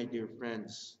so, my dear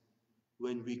friends,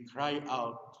 when we cry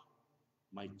out,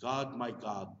 my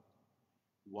God,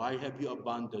 why have you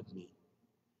abandoned me?"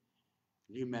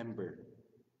 Remember,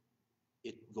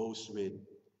 it goes with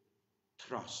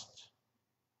trust.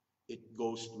 It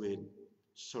goes with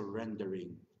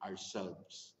surrendering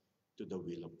ourselves to the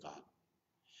will of God.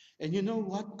 And you know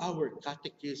what our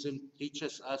catechism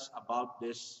teaches us about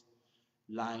this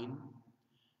line?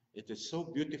 It is so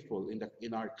beautiful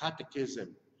in our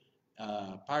catechism.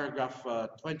 Paragraph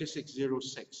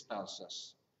 2606 tells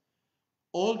us,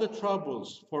 "All the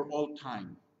troubles for all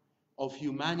time of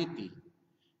humanity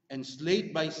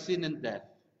enslaved by sin and death,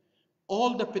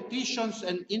 all the petitions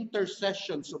and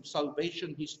intercessions of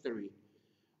salvation history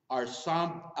are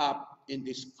summed up in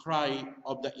this cry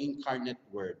of the incarnate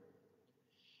Word.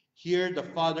 Here the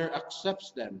Father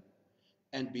accepts them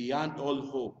and beyond all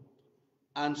hope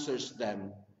answers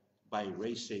them by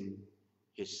raising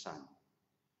his Son."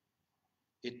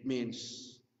 It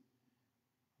means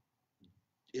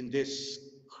in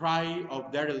this cry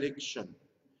of dereliction,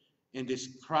 in this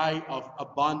cry of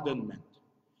abandonment,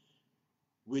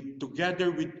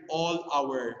 together with all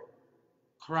our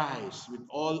cries, with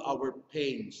all our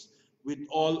pains, with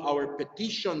all our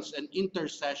petitions and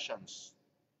intercessions,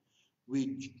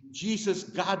 Jesus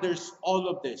gathers all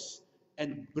of this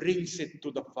and brings it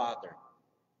to the Father.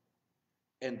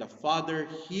 And the Father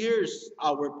hears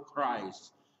our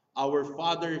cries. Our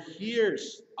Father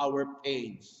hears our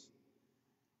pains.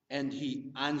 And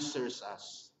he answers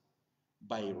us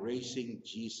by raising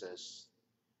Jesus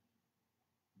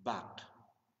back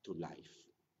to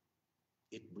life.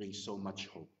 It brings so much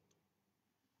hope.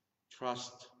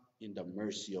 Trust in the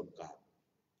mercy of God.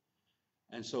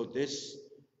 And so this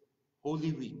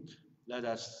Holy Week, let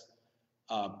us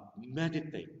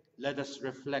meditate, let us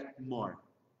reflect more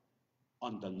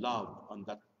on the love, on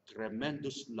that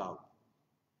tremendous love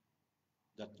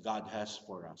that God has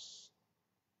for us.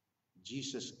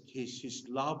 Jesus, his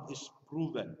love is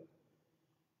proven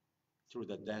through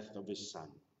the death of his Son.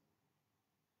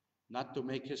 Not to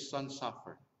make his Son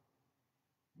suffer,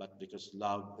 but because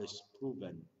love is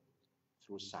proven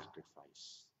through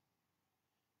sacrifice.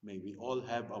 May we all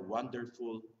have a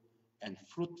wonderful and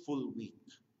fruitful week,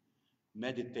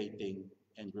 meditating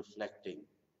and reflecting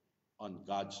on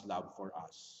God's love for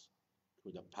us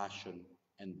through the passion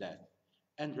and death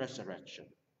and resurrection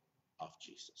of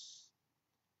Jesus.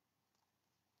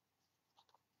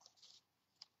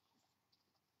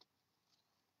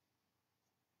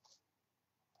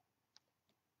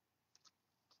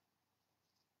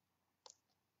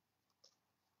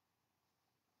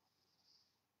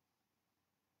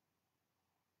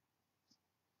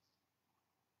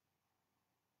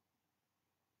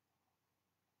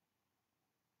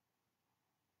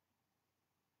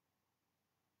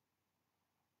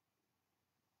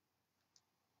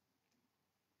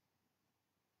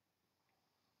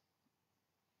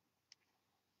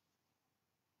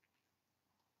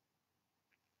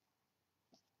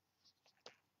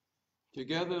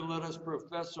 Together let us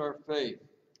profess our faith.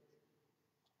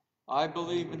 I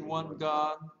believe in one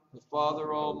God, the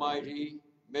Father Almighty,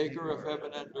 maker of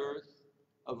heaven and earth,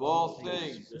 of all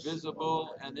things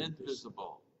visible and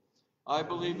invisible. I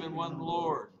believe in one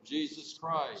Lord, Jesus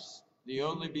Christ, the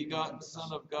only begotten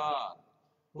Son of God,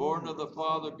 born of the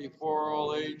Father before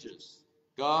all ages,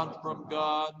 God from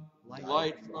God,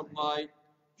 light from light,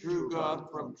 true God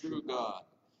from true God,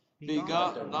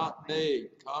 begotten, not made,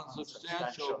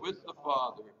 consubstantial with the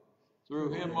Father.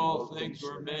 Through him all things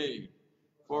were made.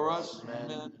 For us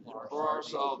men and for our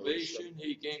salvation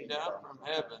he came down from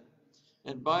heaven,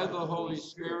 and by the Holy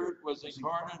Spirit was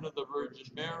incarnate of the Virgin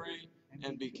Mary,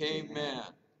 and became man.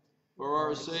 For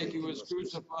our sake he was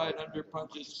crucified under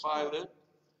Pontius Pilate.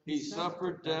 He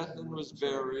suffered death and was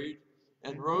buried,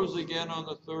 and rose again on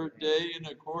the third day in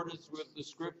accordance with the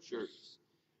Scriptures.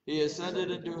 He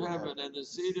ascended into heaven and is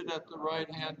seated at the right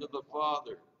hand of the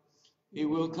Father. He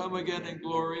will come again in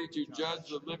glory to judge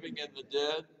the living and the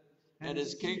dead, and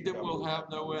his kingdom will have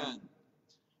no end.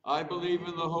 I believe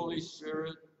in the Holy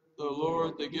Spirit, the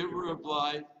Lord, the giver of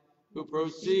life, who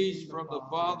proceeds from the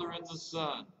Father and the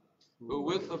Son, who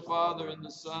with the Father and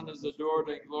the Son is adored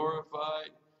and glorified,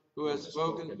 who has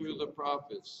spoken through the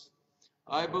prophets.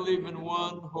 I believe in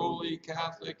one holy,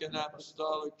 Catholic, and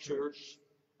apostolic church.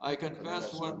 I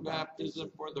confess one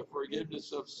baptism for the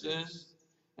forgiveness of sins,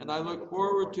 and I look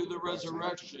forward to the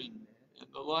resurrection and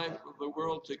the life of the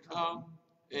world to come.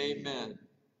 Amen.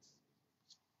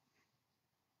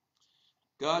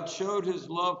 God showed his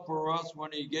love for us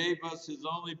when he gave us his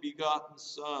only begotten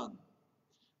Son.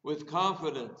 With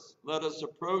confidence, let us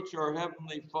approach our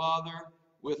Heavenly Father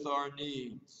with our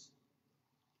needs.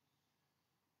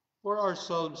 For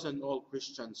ourselves and all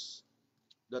Christians,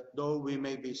 that though we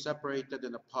may be separated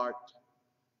and apart,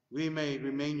 we may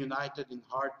remain united in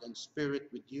heart and spirit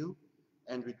with you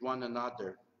and with one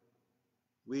another.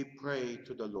 We pray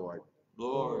to the Lord.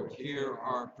 Lord, hear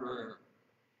our prayer.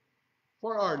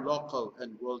 For our local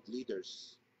and world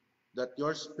leaders, that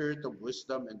your spirit of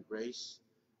wisdom and grace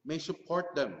may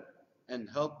support them and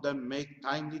help them make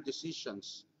timely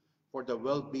decisions for the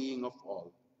well-being of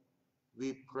all.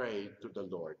 We pray to the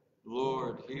Lord.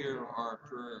 Lord, hear our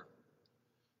prayer.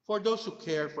 For those who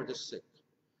care for the sick,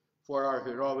 for our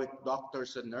heroic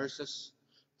doctors and nurses,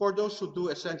 for those who do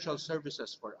essential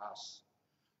services for us,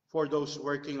 for those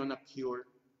working on a cure,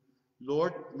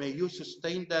 Lord, may you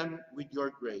sustain them with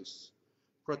your grace,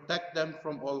 protect them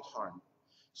from all harm,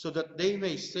 so that they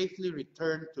may safely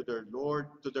return to their Lord,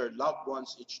 to their loved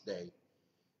ones each day.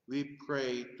 We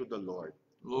pray to the Lord.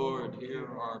 Lord, hear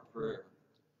our prayer.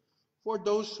 For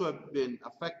those who have been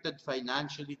affected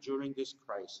financially during this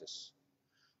crisis,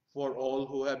 for all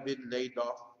who have been laid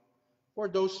off, for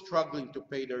those struggling to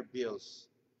pay their bills,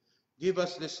 give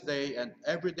us this day and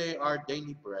every day our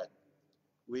daily bread.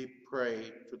 We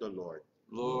pray to the Lord.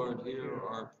 Lord, hear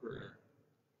our prayer.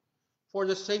 For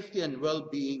the safety and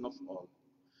well-being of all,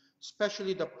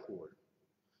 especially the poor,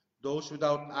 those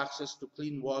without access to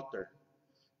clean water,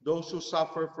 those who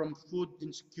suffer from food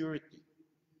insecurity,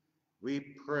 we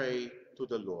pray to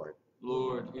the Lord.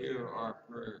 Lord, hear our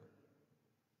prayer.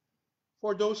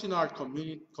 For those in our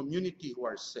community who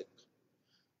are sick,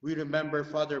 we remember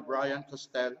Father Brian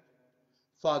Costello,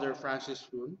 Father Francis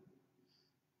Hoon,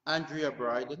 Andrea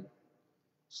Bryden,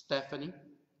 Stephanie,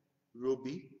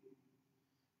 Ruby,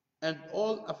 and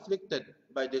all afflicted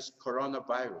by this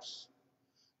coronavirus,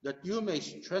 that you may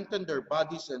strengthen their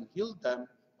bodies and heal them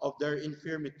of their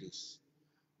infirmities.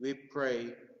 We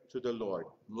pray to the Lord.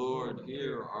 Lord,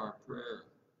 hear our prayer.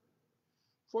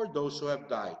 For those who have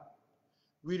died,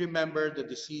 we remember the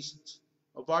deceased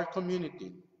of our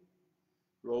community,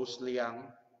 Rose Liang,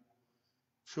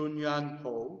 Chunyuan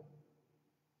Ho,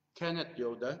 Kenneth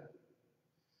Yoda,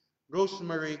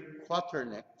 Rosemary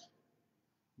Quaterneck,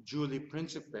 Julie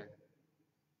Principe,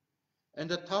 and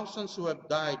the thousands who have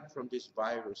died from this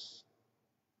virus.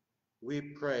 We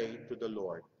pray to the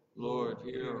Lord. Lord,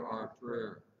 hear our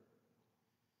prayer.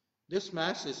 This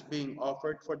Mass is being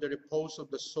offered for the repose of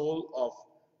the soul of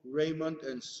Raymond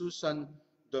and Susan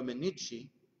Dominici,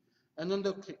 and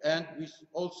we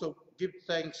also give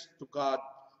thanks to God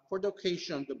for the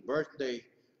occasion of the birthday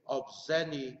of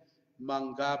Zeni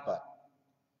Mangaba.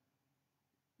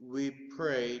 We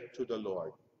pray to the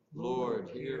Lord. Lord,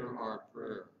 hear our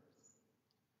prayer.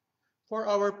 For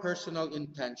our personal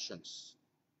intentions,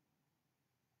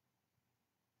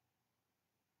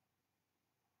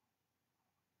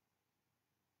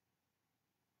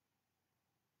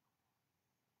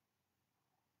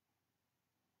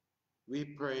 we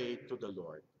pray to the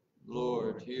Lord.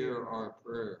 Lord, hear our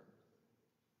prayer.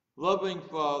 Loving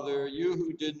Father, you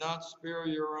who did not spare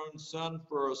your own Son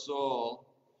for us all,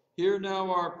 hear now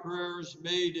our prayers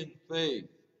made in faith,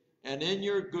 and in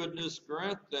your goodness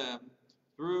grant them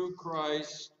through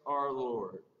Christ our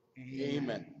Lord.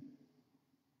 Amen.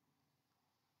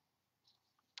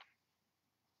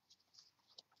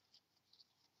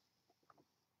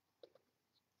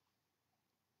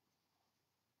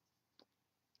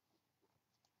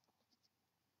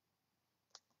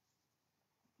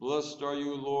 Blessed are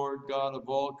you, Lord, God of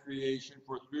all creation,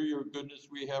 for through your goodness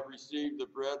we have received the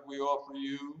bread we offer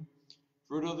you.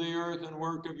 Fruit of the earth and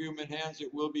work of human hands,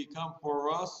 it will become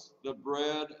for us the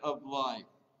bread of life.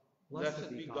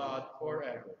 Blessed be God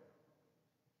forever.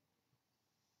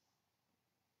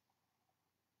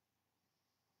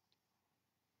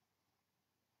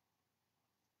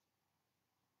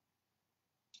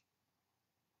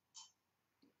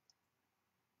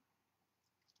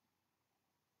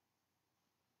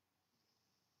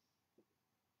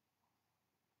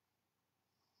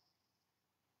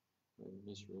 By the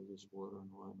mystery of this water and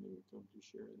wine, may we come to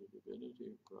share in the divinity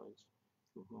of Christ,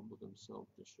 who humbled himself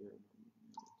to share in our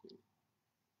humanity.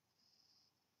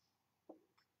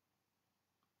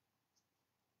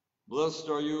 Blessed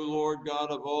are you, Lord God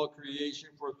of all creation,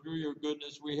 for through your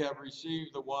goodness we have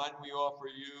received the wine we offer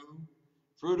you.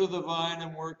 Fruit of the vine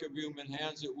and work of human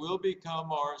hands, it will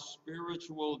become our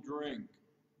spiritual drink.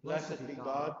 Blessed be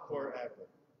God forever.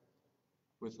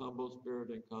 With humble spirit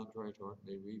and contrite heart,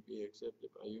 may we be accepted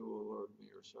by you, O Lord. May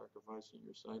your sacrifice in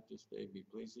your sight this day be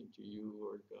pleasing to you,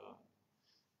 Lord God.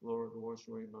 Lord, wash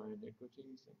away my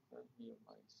iniquities and cleanse me of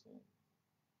my sin.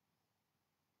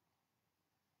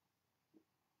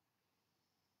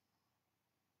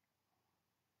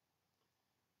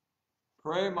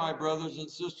 Pray, my brothers and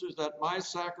sisters, that my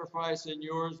sacrifice and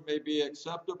yours may be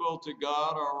acceptable to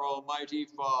God, our Almighty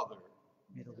Father.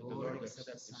 May the Lord accept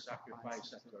the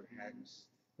sacrifice at your hands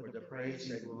for the praise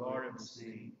and glory of his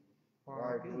name, for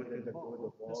our good and the good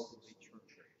of all who seek your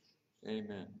church.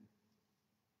 Amen.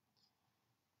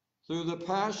 Through the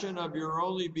passion of your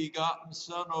only begotten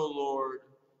Son, O Lord,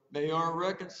 may our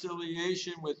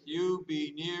reconciliation with you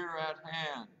be near at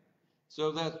hand,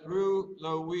 so that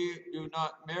though we do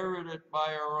not merit it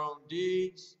by our own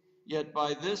deeds, yet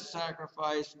by this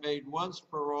sacrifice made once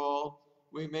for all,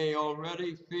 we may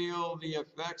already feel the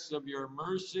effects of your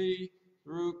mercy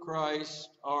through Christ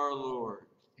our Lord.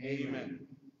 Amen.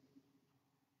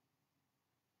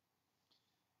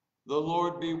 The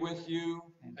Lord be with you.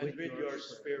 And with your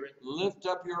spirit, Lift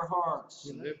up your hearts.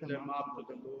 we lift them up to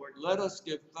the Lord. Let us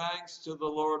give thanks to the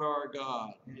Lord our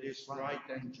God. It is right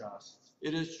and just.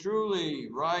 It is truly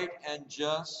right and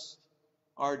just,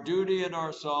 our duty and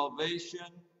our salvation,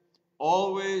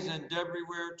 always and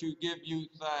everywhere to give you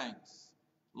thanks.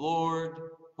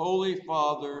 Lord, Holy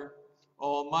Father,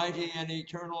 Almighty and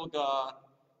eternal God,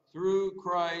 through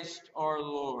Christ our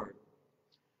Lord.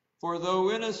 For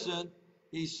though innocent,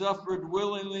 he suffered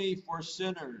willingly for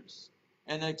sinners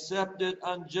and accepted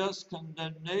unjust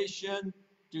condemnation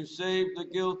to save the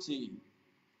guilty.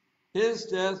 His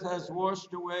death has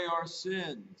washed away our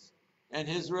sins, and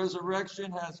his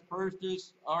resurrection has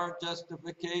purchased our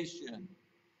justification.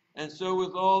 And so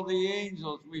with all the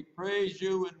angels we praise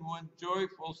you in one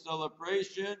joyful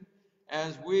celebration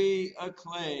as we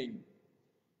acclaim,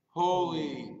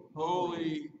 Holy,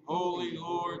 holy, holy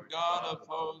Lord God of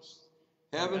hosts,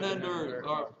 heaven and earth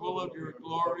are full of your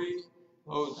glory.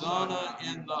 Hosanna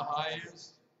in the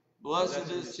highest.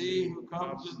 Blessed is he who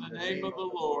comes in the name of the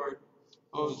Lord.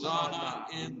 Hosanna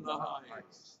in the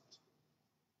highest.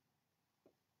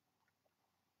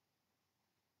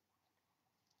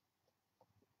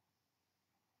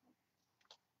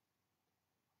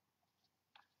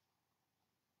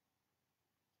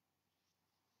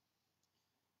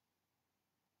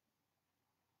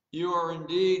 You are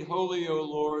indeed holy, O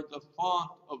Lord, the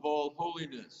font of all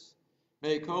holiness.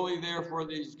 Make holy, therefore,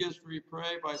 these gifts, we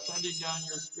pray, by sending down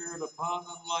your Spirit upon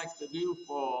them like the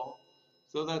dewfall,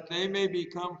 so that they may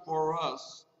become for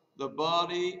us the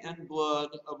body and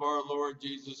blood of our Lord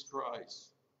Jesus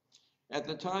Christ. At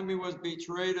the time he was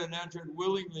betrayed and entered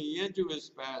willingly into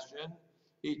his passion,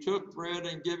 he took bread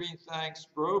and giving thanks,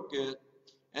 broke it,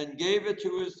 and gave it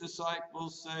to his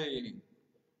disciples, saying,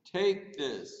 Take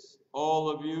this, all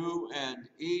of you, and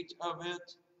eat of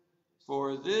it,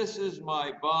 for this is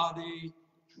my body,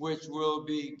 which will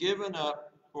be given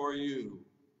up for you.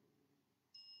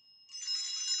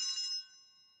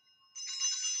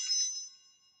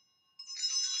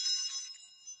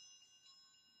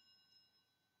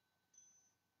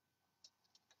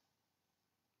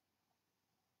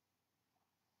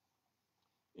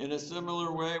 In a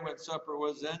similar way, when supper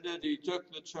was ended, he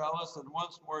took the chalice, and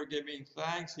once more giving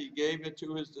thanks, he gave it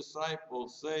to his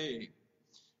disciples, saying,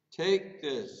 Take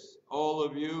this, all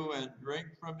of you, and drink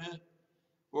from it,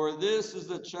 For this is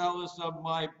the chalice of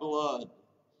my blood,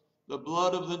 the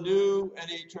blood of the new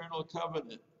and eternal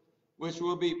covenant, which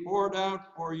will be poured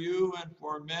out for you and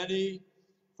for many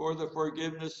for the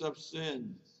forgiveness of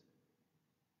sins.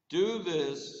 Do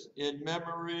this in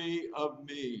memory of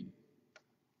me.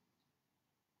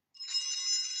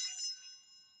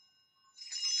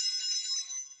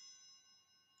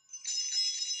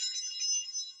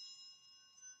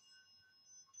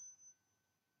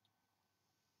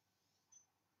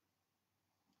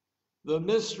 The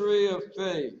mystery of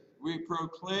faith. We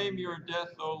proclaim your death,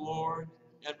 O Lord,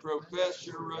 and profess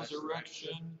your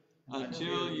resurrection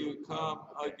until you come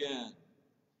again.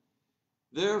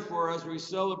 Therefore, as we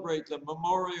celebrate the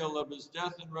memorial of his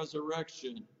death and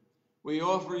resurrection, we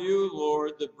offer you,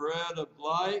 Lord, the bread of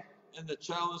life and the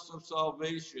chalice of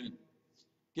salvation,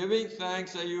 giving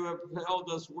thanks that you have held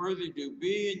us worthy to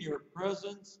be in your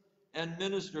presence and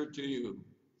minister to you.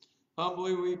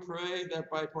 Humbly we pray that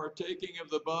by partaking of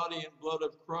the body and blood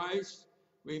of Christ,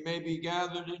 we may be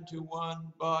gathered into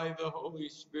one by the Holy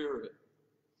Spirit.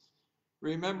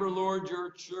 Remember, Lord,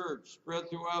 your church spread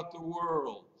throughout the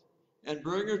world, and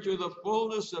bring her to the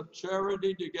fullness of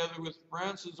charity together with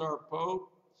Francis, our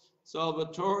Pope,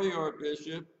 Salvatore, our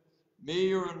Bishop, me,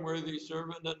 your unworthy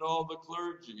servant, and all the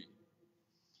clergy.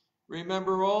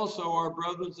 Remember also our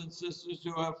brothers and sisters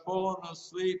who have fallen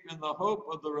asleep in the hope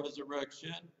of the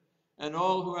resurrection, and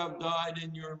all who have died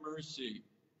in your mercy.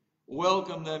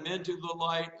 Welcome them into the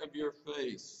light of your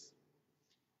face.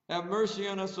 Have mercy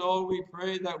on us all, we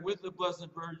pray, that with the Blessed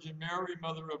Virgin Mary,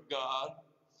 Mother of God,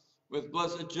 with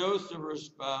blessed Joseph, her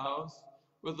spouse,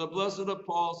 with the blessed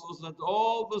apostles, and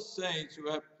all the saints who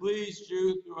have pleased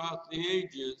you throughout the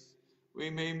ages,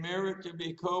 we may merit to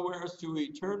be co-heirs to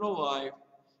eternal life,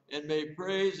 and may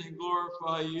praise and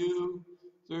glorify you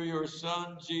through your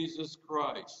Son, Jesus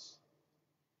Christ.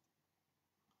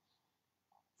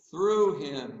 Through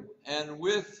him, and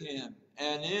with him,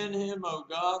 and in him, O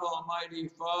God, Almighty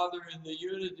Father, in the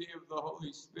unity of the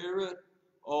Holy Spirit,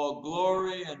 all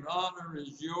glory and honor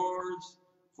is yours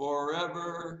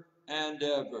forever and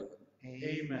ever.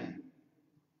 Amen.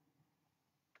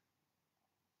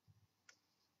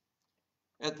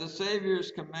 At the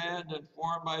Savior's command, and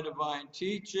formed by divine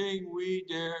teaching, we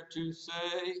dare to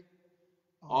say,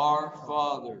 Our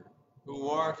Father, who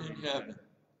art in heaven,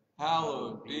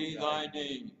 hallowed be thy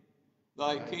name.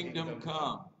 Thy kingdom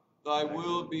come, thy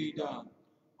will be done,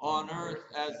 on earth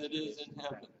as it is in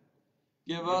heaven.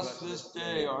 Give us this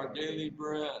day our daily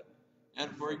bread,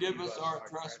 and forgive us our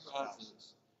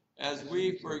trespasses, as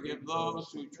we forgive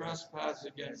those who trespass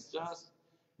against us.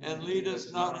 And lead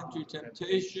us not into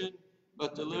temptation,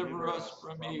 but deliver us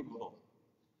from evil.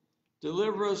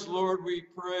 Deliver us, Lord, we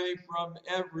pray, from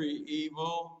every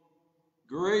evil.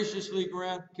 Graciously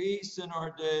grant peace in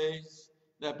our days,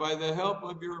 that by the help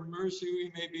of your mercy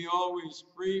we may be always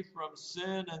free from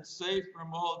sin and safe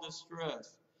from all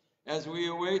distress, as we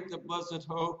await the blessed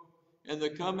hope and the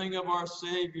coming of our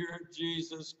Savior,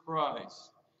 Jesus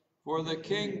Christ. For the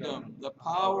kingdom, the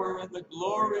power, and the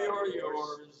glory are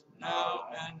yours, now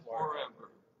and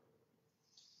forever.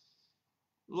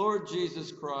 Lord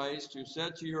Jesus Christ, who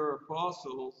said to your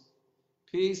apostles,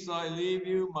 Peace I leave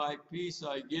you, my peace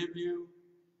I give you,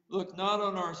 look not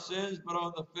on our sins, but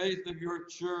on the faith of your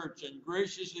church, and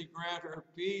graciously grant her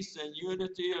peace and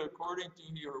unity according to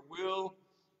your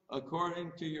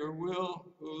will,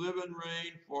 who live and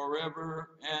reign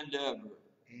forever and ever.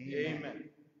 Amen.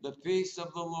 The peace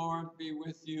of the Lord be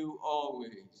with you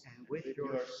always. And with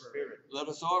your spirit. Let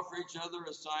us offer each other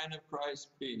a sign of Christ's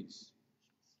peace.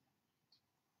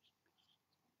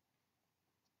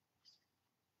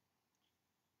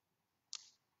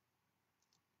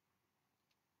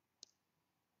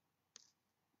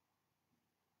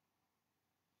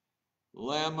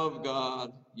 Lamb of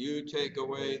God, you take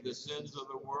away the sins of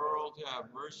the world,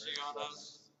 have mercy on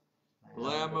us.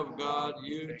 Lamb of God,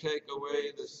 you take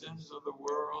away the sins of the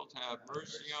world, have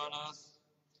mercy on us.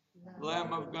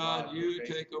 Lamb of God, you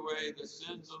take away the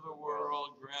sins of the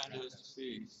world, grant us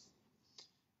peace.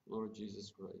 Lord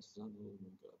Jesus Christ, Son of the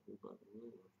living God, who by the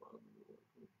will of our Father, and the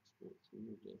Holy Spirit, through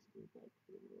your death, gave back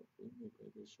to the world, in the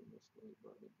perdition of slave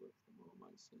body, birth from all my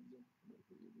sins and from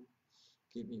every evil.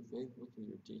 Keep me faithful to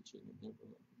your teaching and never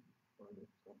let me depart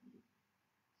from you.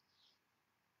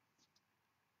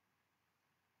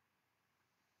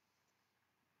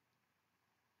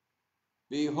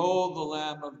 Behold the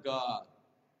Lamb of God.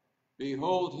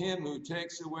 Behold him who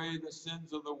takes away the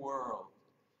sins of the world.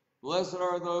 Blessed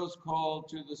are those called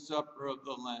to the supper of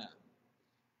the Lamb.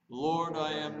 Lord,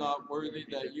 I am not worthy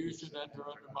that you should enter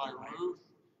under my roof,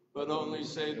 but only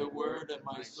say the word, and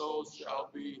my soul shall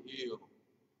be healed.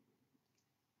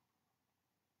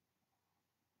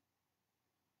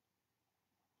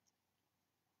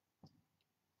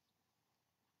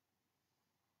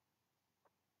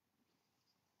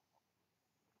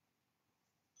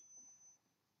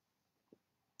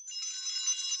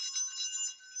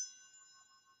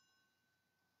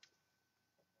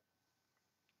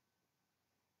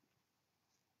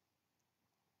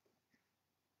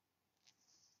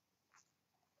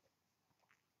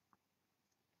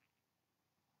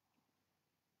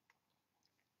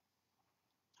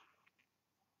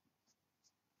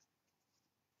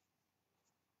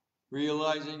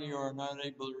 Realizing you are not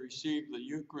able to receive the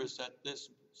Eucharist at this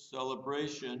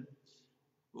celebration,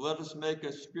 let us make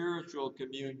a spiritual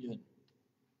communion.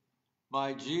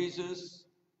 My Jesus,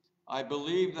 I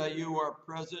believe that you are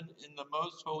present in the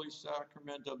most holy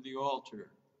sacrament of the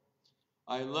altar.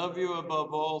 I love you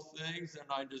above all things, and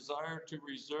I desire to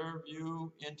reserve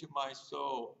you into my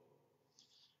soul.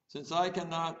 Since I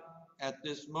cannot at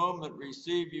this moment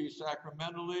receive you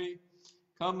sacramentally,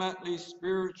 come at least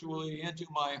spiritually into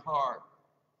my heart.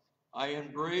 I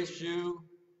embrace you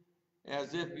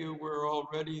as if you were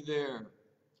already there,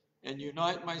 and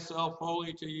unite myself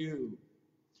wholly to you.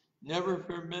 Never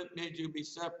permit me to be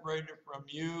separated from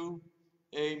you.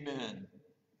 Amen.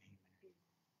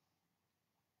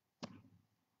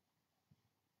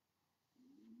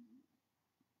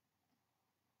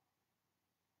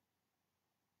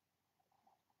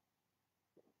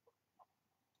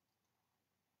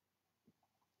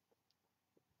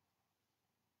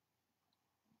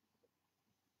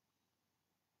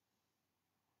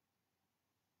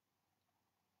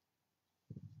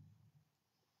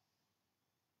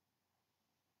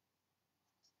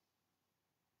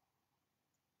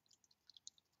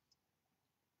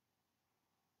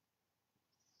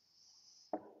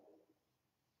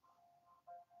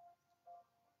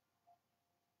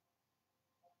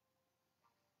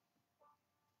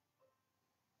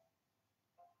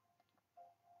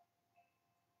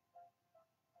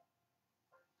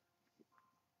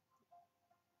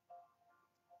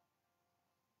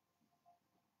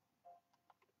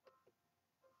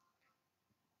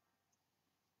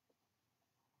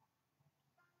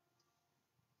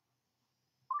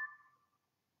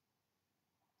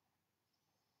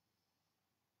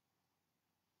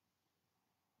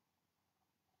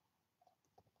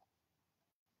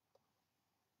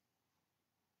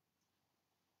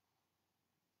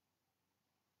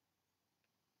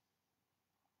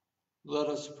 Let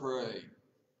us pray.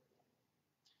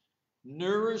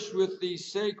 Nourished with these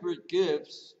sacred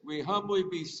gifts, we humbly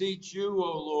beseech you,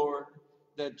 O Lord,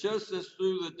 that just as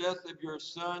through the death of your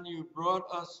Son you brought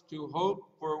us to hope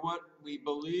for what we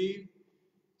believe,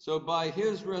 so by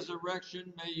his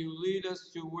resurrection may you lead us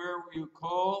to where you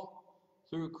call,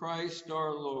 through Christ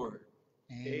our Lord.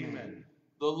 Amen.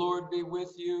 The Lord be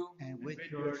with you. And with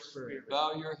your spirit.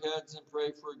 Bow your heads and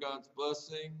pray for God's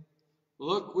blessing.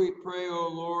 Look, we pray, O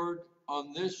Lord,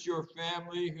 on this your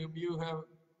family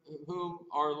whom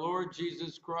our Lord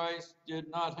Jesus Christ did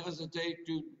not hesitate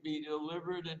to be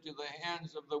delivered into the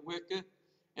hands of the wicked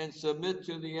and submit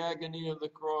to the agony of the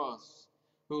cross,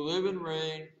 who live and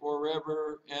reign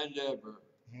forever and ever.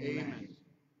 Amen.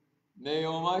 May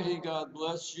Almighty God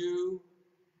bless you,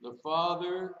 the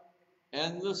Father,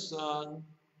 and the Son,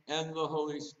 and the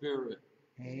Holy Spirit.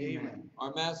 Amen.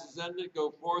 Our Mass is ended.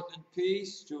 Go forth in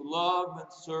peace to love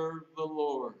and serve the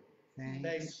Lord.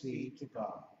 Thanks be to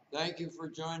God. Thank you for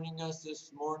joining us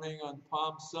this morning on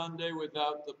Palm Sunday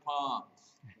without the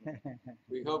palms.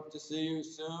 We hope to see you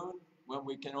soon when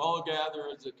we can all gather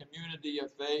as a community of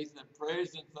faith and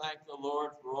praise and thank the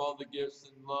Lord for all the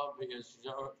gifts and love he has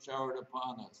showered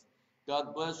upon us.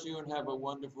 God bless you and have a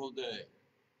wonderful day.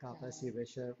 God bless you,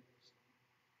 Bishop.